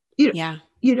 You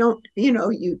don't,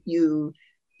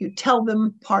 you tell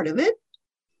them part of it,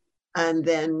 and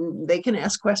then they can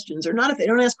ask questions or not. If they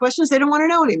don't ask questions, they don't want to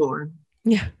know anymore.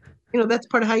 Yeah. That's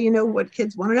part of how you know what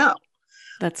kids want to know.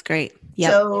 That's great.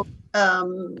 Yeah. So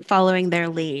following their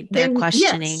lead, their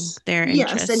questioning, their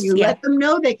interests. Yes, and you let them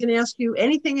know they can ask you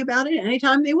anything about it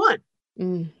anytime they want.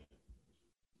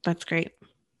 That's great.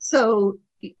 So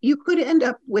you could end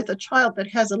up with a child that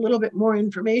has a little bit more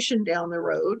information down the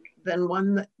road than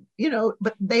one that,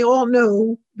 but they all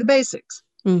know the basics.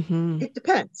 It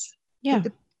depends. Yeah. It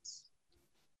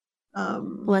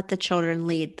depends. Let the children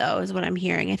lead, though, is what I'm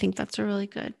hearing. I think that's a really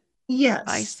good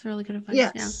advice. Really good advice.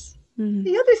 Yes. Yeah.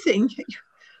 The other thing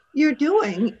you're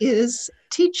doing is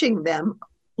teaching them,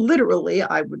 literally,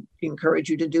 I would encourage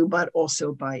you to do, but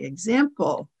also by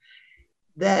example,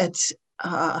 that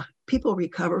people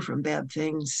recover from bad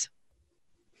things.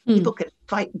 People can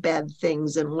fight bad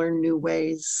things and learn new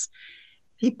ways.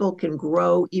 People can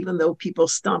grow even though people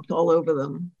stomped all over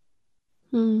them.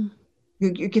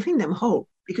 You're giving them hope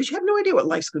because you have no idea what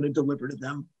life's going to deliver to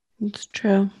them. It's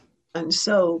true. And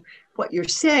so what you're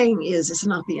saying is it's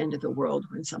not the end of the world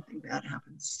when something bad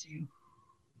happens to you.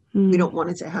 We don't want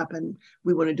it to happen.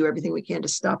 We want to do everything we can to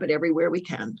stop it everywhere we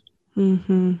can.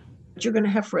 But you're going to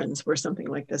have friends where something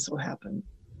like this will happen.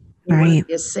 You want to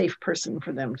be a safe person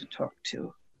for them to talk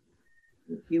to.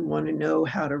 You want to know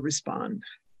how to respond.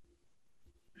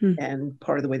 And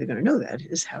part of the way they're going to know that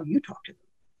is how you talk to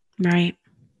them. Right.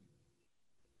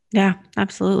 Yeah,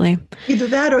 absolutely. Either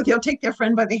that or they'll take their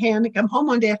friend by the hand and come home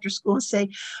one day after school and say,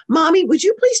 Mommy, would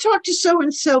you please talk to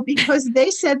so-and-so because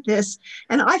they said this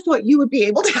and I thought you would be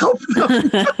able to help them.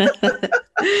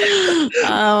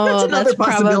 That's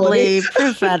probably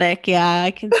prophetic. Yeah,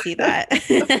 I can see that.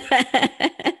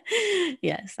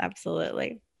 Yes,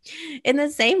 absolutely. In the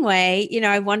same way,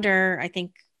 I wonder, I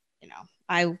think,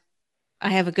 I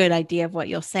have a good idea of what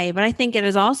you'll say, but I think it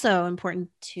is also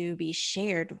important to be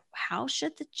shared. How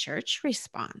should the church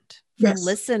respond? For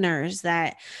listeners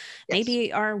that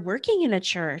maybe are working in a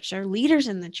church or leaders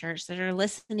in the church that are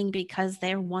listening because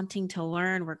they're wanting to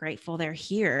learn. We're grateful they're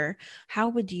here. How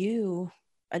would you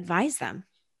advise them?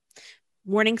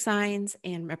 Warning signs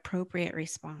and appropriate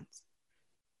response.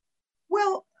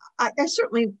 Well, I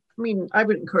certainly, I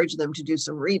would encourage them to do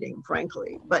some reading,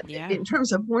 frankly. But in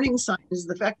terms of warning signs,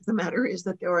 the fact of the matter is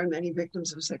that there are many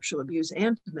victims of sexual abuse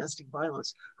and domestic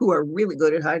violence who are really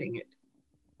good at hiding it.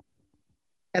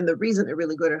 And the reason they're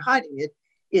really good at hiding it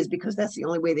is because that's the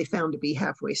only way they found to be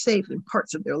halfway safe in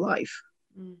parts of their life.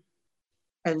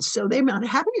 And so they might not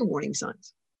have any warning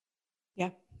signs. Yeah.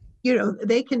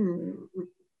 They can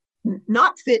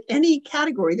not fit any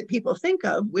category that people think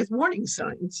of with warning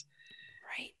signs.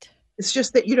 Right. It's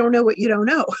just that you don't know what you don't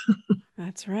know.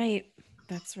 That's right.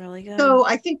 That's really good. So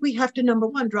I think we have to, number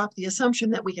one, drop the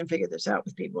assumption that we can figure this out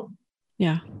with people.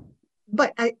 Yeah.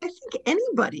 But I think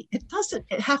anybody, it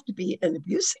doesn't have to be an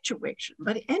abuse situation,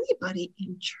 but anybody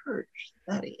in church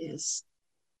that is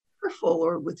fearful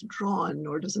or withdrawn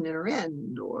or doesn't enter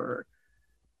in or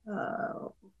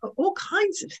all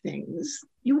kinds of things,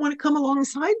 you want to come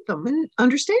alongside them and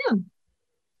understand.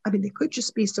 They could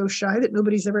just be so shy that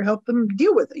nobody's ever helped them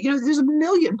deal with it. There's a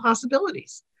million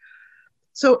possibilities.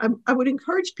 So I would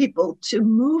encourage people to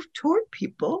move toward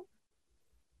people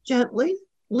gently,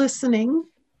 listening,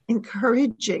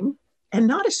 encouraging, and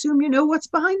not assume you know what's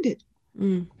behind it.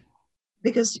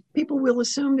 Because people will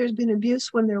assume there's been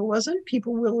abuse when there wasn't.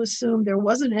 People will assume there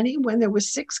wasn't any when there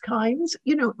was 6 kinds.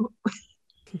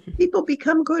 People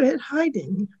become good at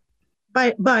hiding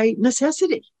by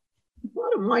necessity.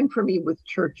 Bottom line for me with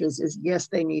churches is, yes,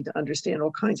 they need to understand all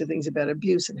kinds of things about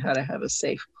abuse and how to have a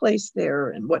safe place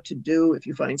there and what to do if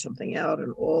you find something out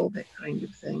and all that kind of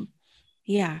thing.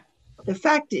 Yeah. The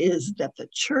fact is that the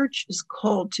church is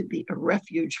called to be a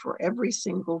refuge for every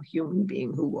single human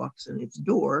being who walks in its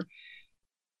door.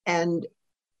 And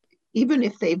even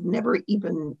if they've never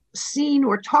even seen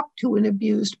or talked to an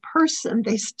abused person,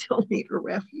 they still need a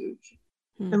refuge.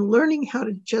 And learning how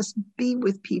to just be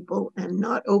with people and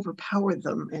not overpower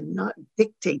them and not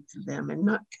dictate to them and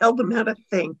not tell them how to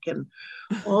think and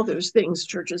all those things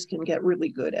churches can get really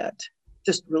good at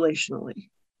just relationally.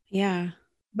 Yeah.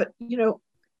 But,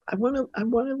 I want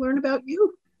to learn about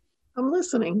you. I'm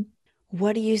listening.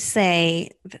 What do you say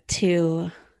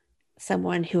to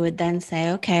someone who would then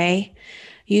say, okay,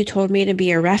 you told me to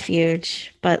be a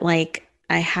refuge, but like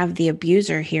I have the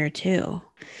abuser here too?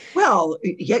 Well,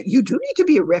 yeah, you do need to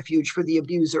be a refuge for the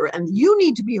abuser, and you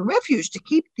need to be a refuge to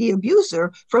keep the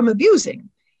abuser from abusing,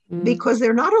 because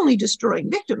they're not only destroying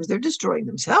victims, they're destroying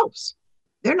themselves.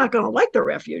 They're not going to like the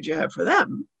refuge you have for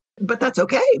them, but that's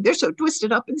okay. They're so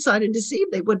twisted up inside and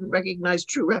deceived, they wouldn't recognize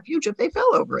true refuge if they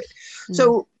fell over it.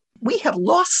 So we have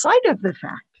lost sight of the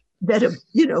fact that,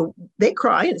 they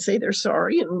cry and say they're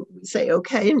sorry and we say,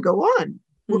 okay, and go on.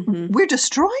 We're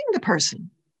destroying the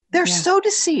person. They're so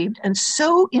deceived and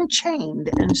so enchained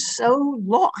and so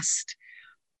lost.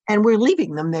 And we're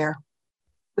leaving them there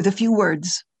with a few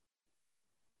words.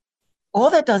 All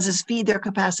that does is feed their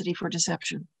capacity for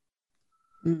deception.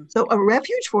 So a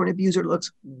refuge for an abuser looks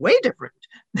way different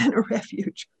than a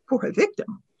refuge for a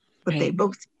victim. But they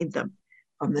both need them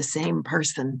from the same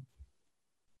person.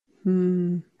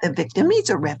 The victim needs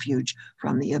a refuge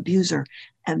from the abuser,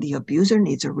 and the abuser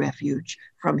needs a refuge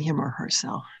from him or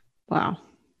herself. Wow.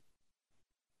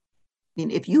 I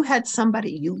mean, if you had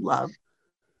somebody you love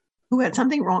who had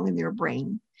something wrong in their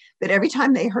brain, that every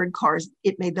time they heard cars,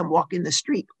 it made them walk in the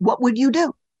street, what would you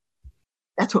do?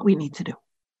 That's what we need to do.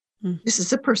 This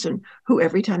is a person who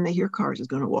every time they hear cars is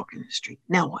going to walk in the street.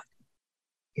 Now what?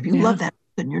 If you love that,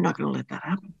 then you're not going to let that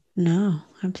happen. No,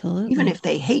 absolutely. Even if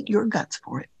they hate your guts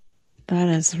for it. That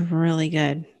is really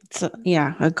good. It's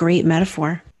a great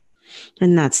metaphor.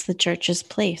 And that's the church's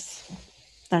place.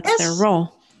 That's their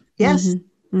role. Yes.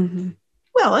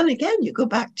 Well, and again, you go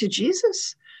back to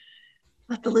Jesus.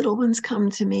 Let the little ones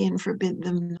come to me and forbid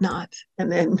them not.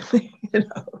 And then,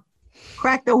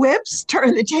 crack the whips,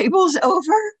 turn the tables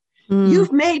over.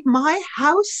 You've made my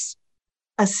house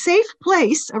a safe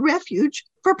place, a refuge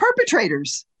for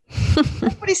perpetrators.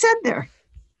 That's what he said there.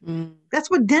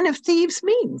 That's what den of thieves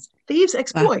means. Thieves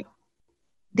exploit.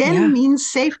 Den means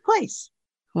safe place.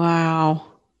 Wow.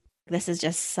 This is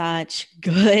just such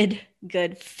good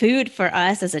food for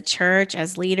us as a church,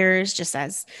 as leaders, just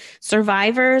as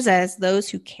survivors, as those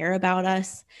who care about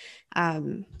us.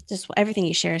 Just everything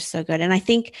you share is so good. And I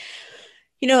think,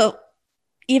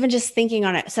 even just thinking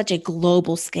on such a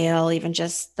global scale, even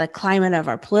just the climate of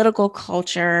our political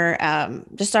culture,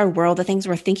 just our world, the things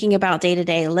we're thinking about day to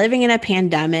day, living in a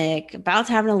pandemic, about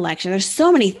to have an election, there's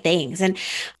so many things. And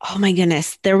oh my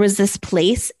goodness, there was this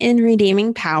place in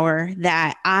Redeeming Power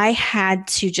that I had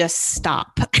to just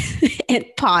stop and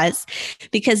pause,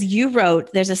 because you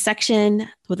wrote, there's a section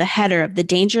with a header of the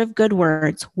danger of good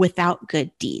words without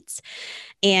good deeds.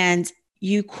 And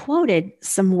you quoted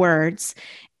some words,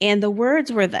 and the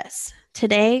words were this: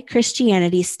 today,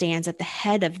 Christianity stands at the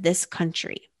head of this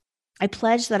country. I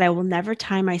pledge that I will never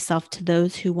tie myself to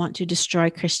those who want to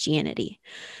destroy Christianity.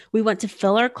 We want to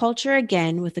fill our culture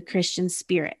again with the Christian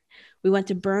spirit. We want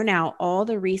to burn out all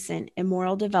the recent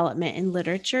immoral development in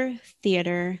literature,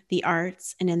 theater, the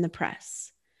arts, and in the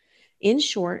press. In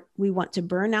short, we want to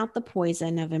burn out the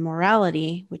poison of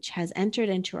immorality, which has entered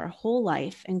into our whole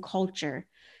life and culture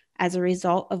as a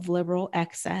result of liberal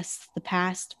excess the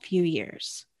past few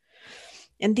years.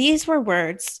 And these were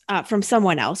words from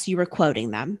someone else. You were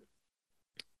quoting them.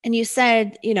 And you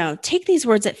said, take these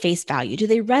words at face value. Do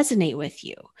they resonate with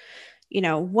you?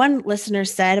 One listener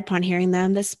said upon hearing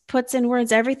them, this puts in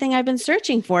words everything I've been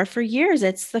searching for years.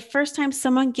 It's the first time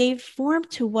someone gave form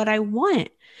to what I want.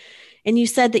 And you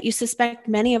said that you suspect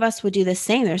many of us would do the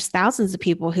same. There's thousands of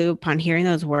people who, upon hearing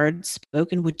those words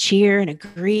spoken, would cheer and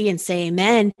agree and say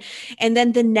amen. And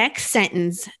then the next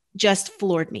sentence just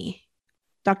floored me.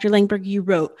 Dr. Langberg, you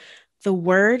wrote, the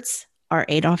words are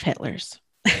Adolf Hitler's.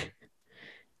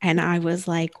 And I was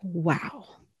like, wow,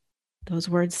 those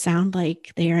words sound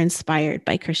like they are inspired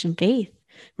by Christian faith,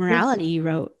 morality, you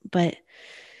wrote, but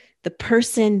the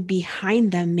person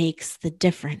behind them makes the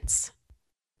difference.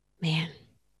 Man.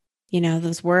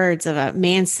 Those words of a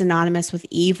man synonymous with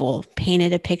evil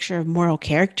painted a picture of moral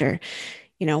character,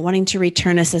 wanting to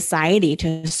return a society to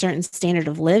a certain standard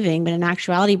of living, but in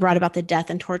actuality brought about the death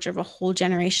and torture of a whole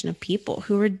generation of people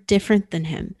who were different than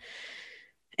him.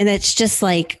 And it's just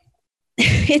like,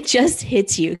 it just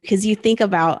hits you because you think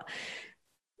about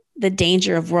the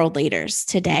danger of world leaders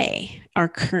today, our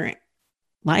current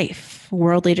life,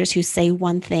 world leaders who say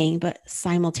one thing, but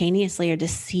simultaneously are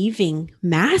deceiving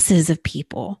masses of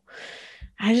people.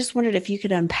 I just wondered if you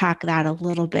could unpack that a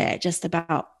little bit, just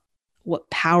about what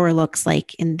power looks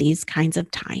like in these kinds of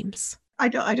times. I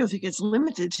don't think it's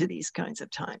limited to these kinds of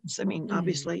times. I mean,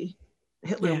 obviously,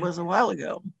 Hitler was a while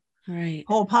ago. Right.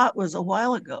 Pol Pot was a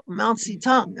while ago. Mao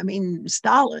Zedong, I mean,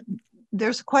 Stalin.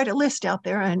 There's quite a list out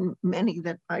there, and many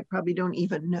that I probably don't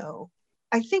even know.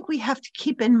 I think we have to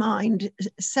keep in mind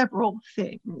several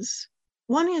things.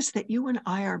 One is that you and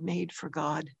I are made for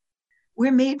God.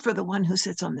 We're made for the one who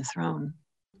sits on the throne,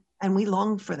 and we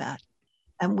long for that.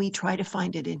 And we try to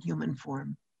find it in human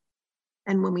form.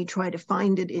 And when we try to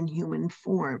find it in human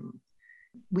form,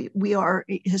 we are,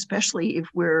 especially if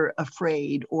we're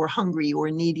afraid or hungry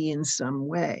or needy in some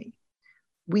way,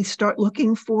 we start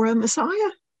looking for a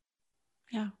Messiah.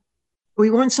 Yeah.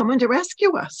 We want someone to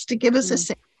rescue us, to give us a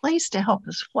safe place, to help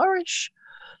us flourish.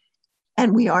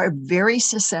 And we are very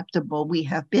susceptible. We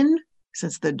have been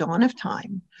since the dawn of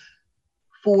time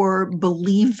for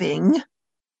believing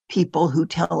people who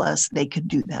tell us they could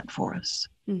do that for us.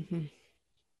 Mm-hmm.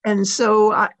 And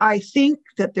so I think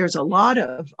that there's a lot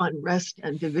of unrest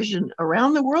and division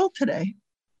around the world today.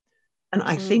 And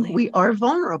I think we are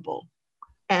vulnerable.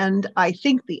 And I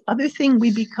think the other thing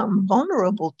we become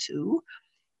vulnerable to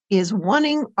is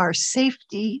wanting our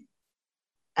safety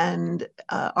and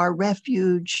our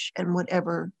refuge and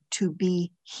whatever to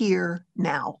be here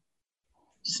now.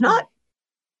 It's not.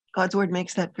 God's word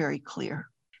makes that very clear.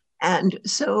 And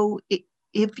so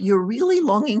if you're really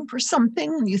longing for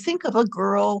something, you think of a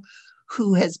girl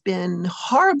who has been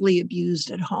horribly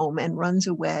abused at home and runs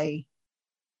away.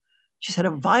 She's had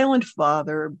a violent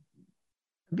father,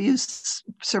 abuse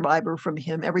survivor from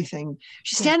him, everything.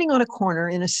 She's standing on a corner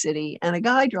in a city, and a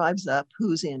guy drives up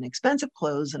who's in expensive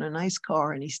clothes and a nice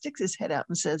car, and he sticks his head out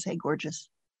and says, "Hey, gorgeous,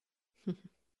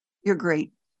 you're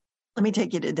great. Let me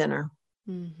take you to dinner."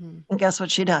 Mm-hmm. And guess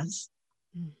what she does?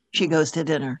 Mm-hmm. She goes to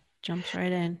dinner. Jumps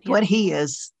right in. Yep. What he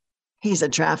is, he's a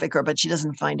trafficker, but she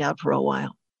doesn't find out for a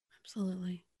while.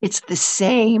 Absolutely. It's the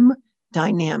same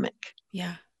dynamic.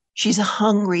 Yeah. She's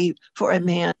hungry for a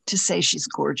man to say she's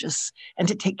gorgeous and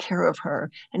to take care of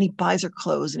her. And he buys her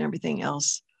clothes and everything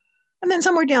else. And then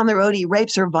somewhere down the road, he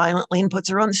rapes her violently and puts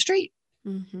her on the street.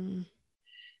 Mm-hmm.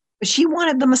 But she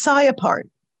wanted the Messiah part.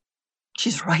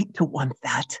 She's right to want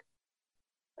that.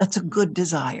 That's a good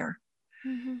desire.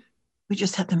 Mm-hmm. We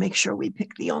just have to make sure we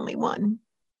pick the only one.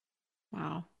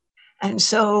 Wow. And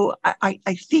so I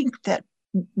think that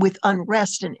with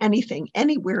unrest and anything,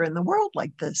 anywhere in the world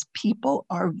like this, people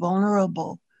are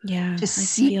vulnerable to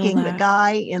seeking the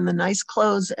guy in the nice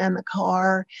clothes and the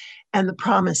car and the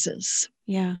promises.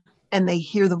 Yeah. And they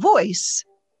hear the voice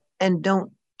and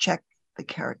don't check the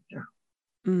character.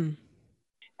 Mm.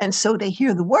 And so they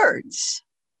hear the words,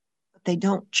 but they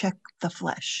don't check the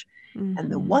flesh. Mm-hmm. And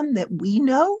the one that we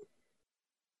know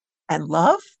and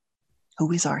love,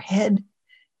 who is our head,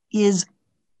 is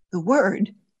the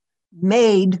word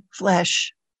made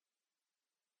flesh,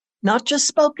 not just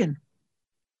spoken.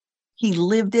 He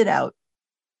lived it out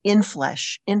in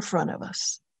flesh in front of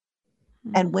us.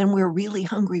 Mm-hmm. And when we're really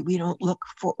hungry, we don't look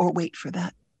for or wait for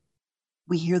that.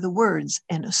 We hear the words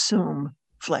and assume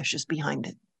flesh is behind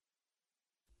it.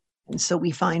 And so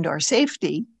we find our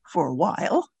safety for a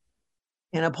while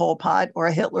in a Pol Pot or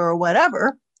a Hitler or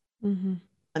whatever,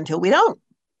 until we don't.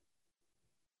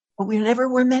 But we never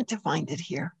were meant to find it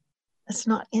here. That's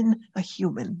not in a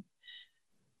human.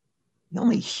 The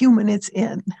only human it's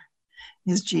in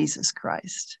is Jesus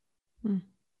Christ,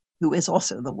 who is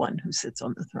also the one who sits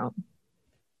on the throne.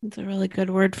 It's a really good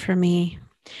word for me.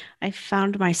 I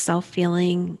found myself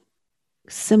feeling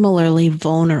similarly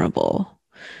vulnerable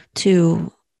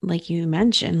to, like you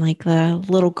mentioned, like the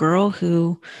little girl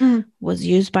who was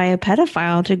used by a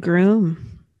pedophile to groom.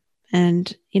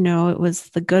 And, you know, it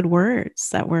was the good words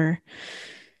that were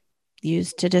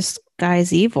used to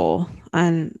disguise evil.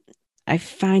 And I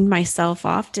find myself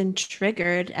often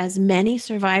triggered, as many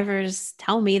survivors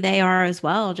tell me they are as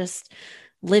well, just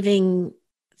living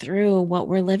through what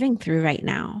we're living through right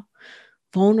now,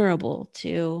 vulnerable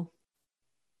to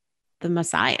the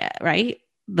Messiah, right?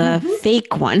 The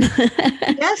fake one.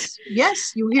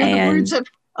 Yes. You hear the words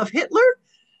of Hitler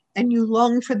and you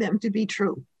long for them to be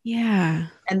true. Yeah.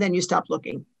 And then you stop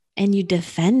looking. And you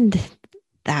defend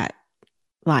that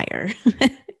liar.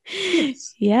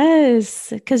 Yes,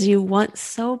 because you want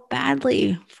so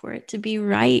badly for it to be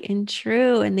right and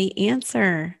true and the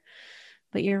answer.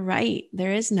 But you're right.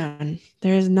 There is none.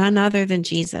 There is none other than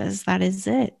Jesus. That is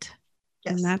it.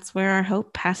 Yes. And that's where our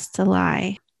hope has to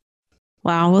lie.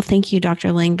 Wow. Well, thank you, Dr.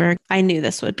 Langberg. I knew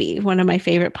this would be one of my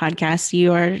favorite podcasts.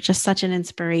 You are just such an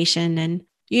inspiration and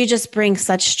you just bring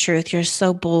such truth. You're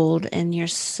so bold and you're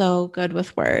so good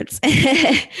with words.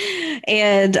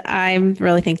 And I'm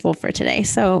really thankful for today.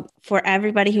 So for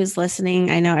everybody who's listening,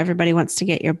 I know everybody wants to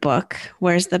get your book.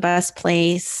 Where's the best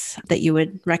place that you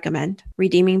would recommend?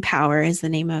 Redeeming Power is the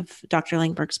name of Dr.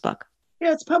 Langberg's book.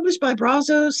 Yeah, it's published by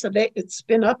Brazos. It's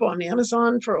been up on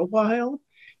Amazon for a while.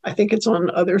 I think it's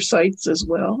on other sites as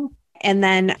well. And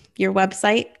then your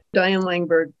website?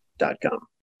 DianeLangberg.com.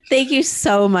 Thank you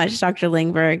so much, Dr.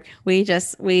 Langberg. We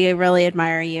really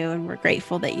admire you and we're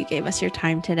grateful that you gave us your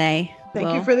time today.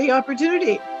 Thank you for the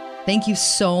opportunity. Thank you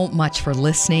so much for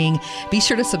listening. Be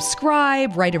sure to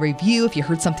subscribe, write a review if you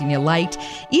heard something you liked,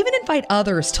 even invite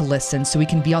others to listen so we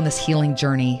can be on this healing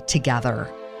journey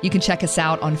together. You can check us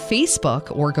out on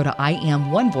Facebook or go to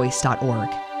IamOneVoice.org.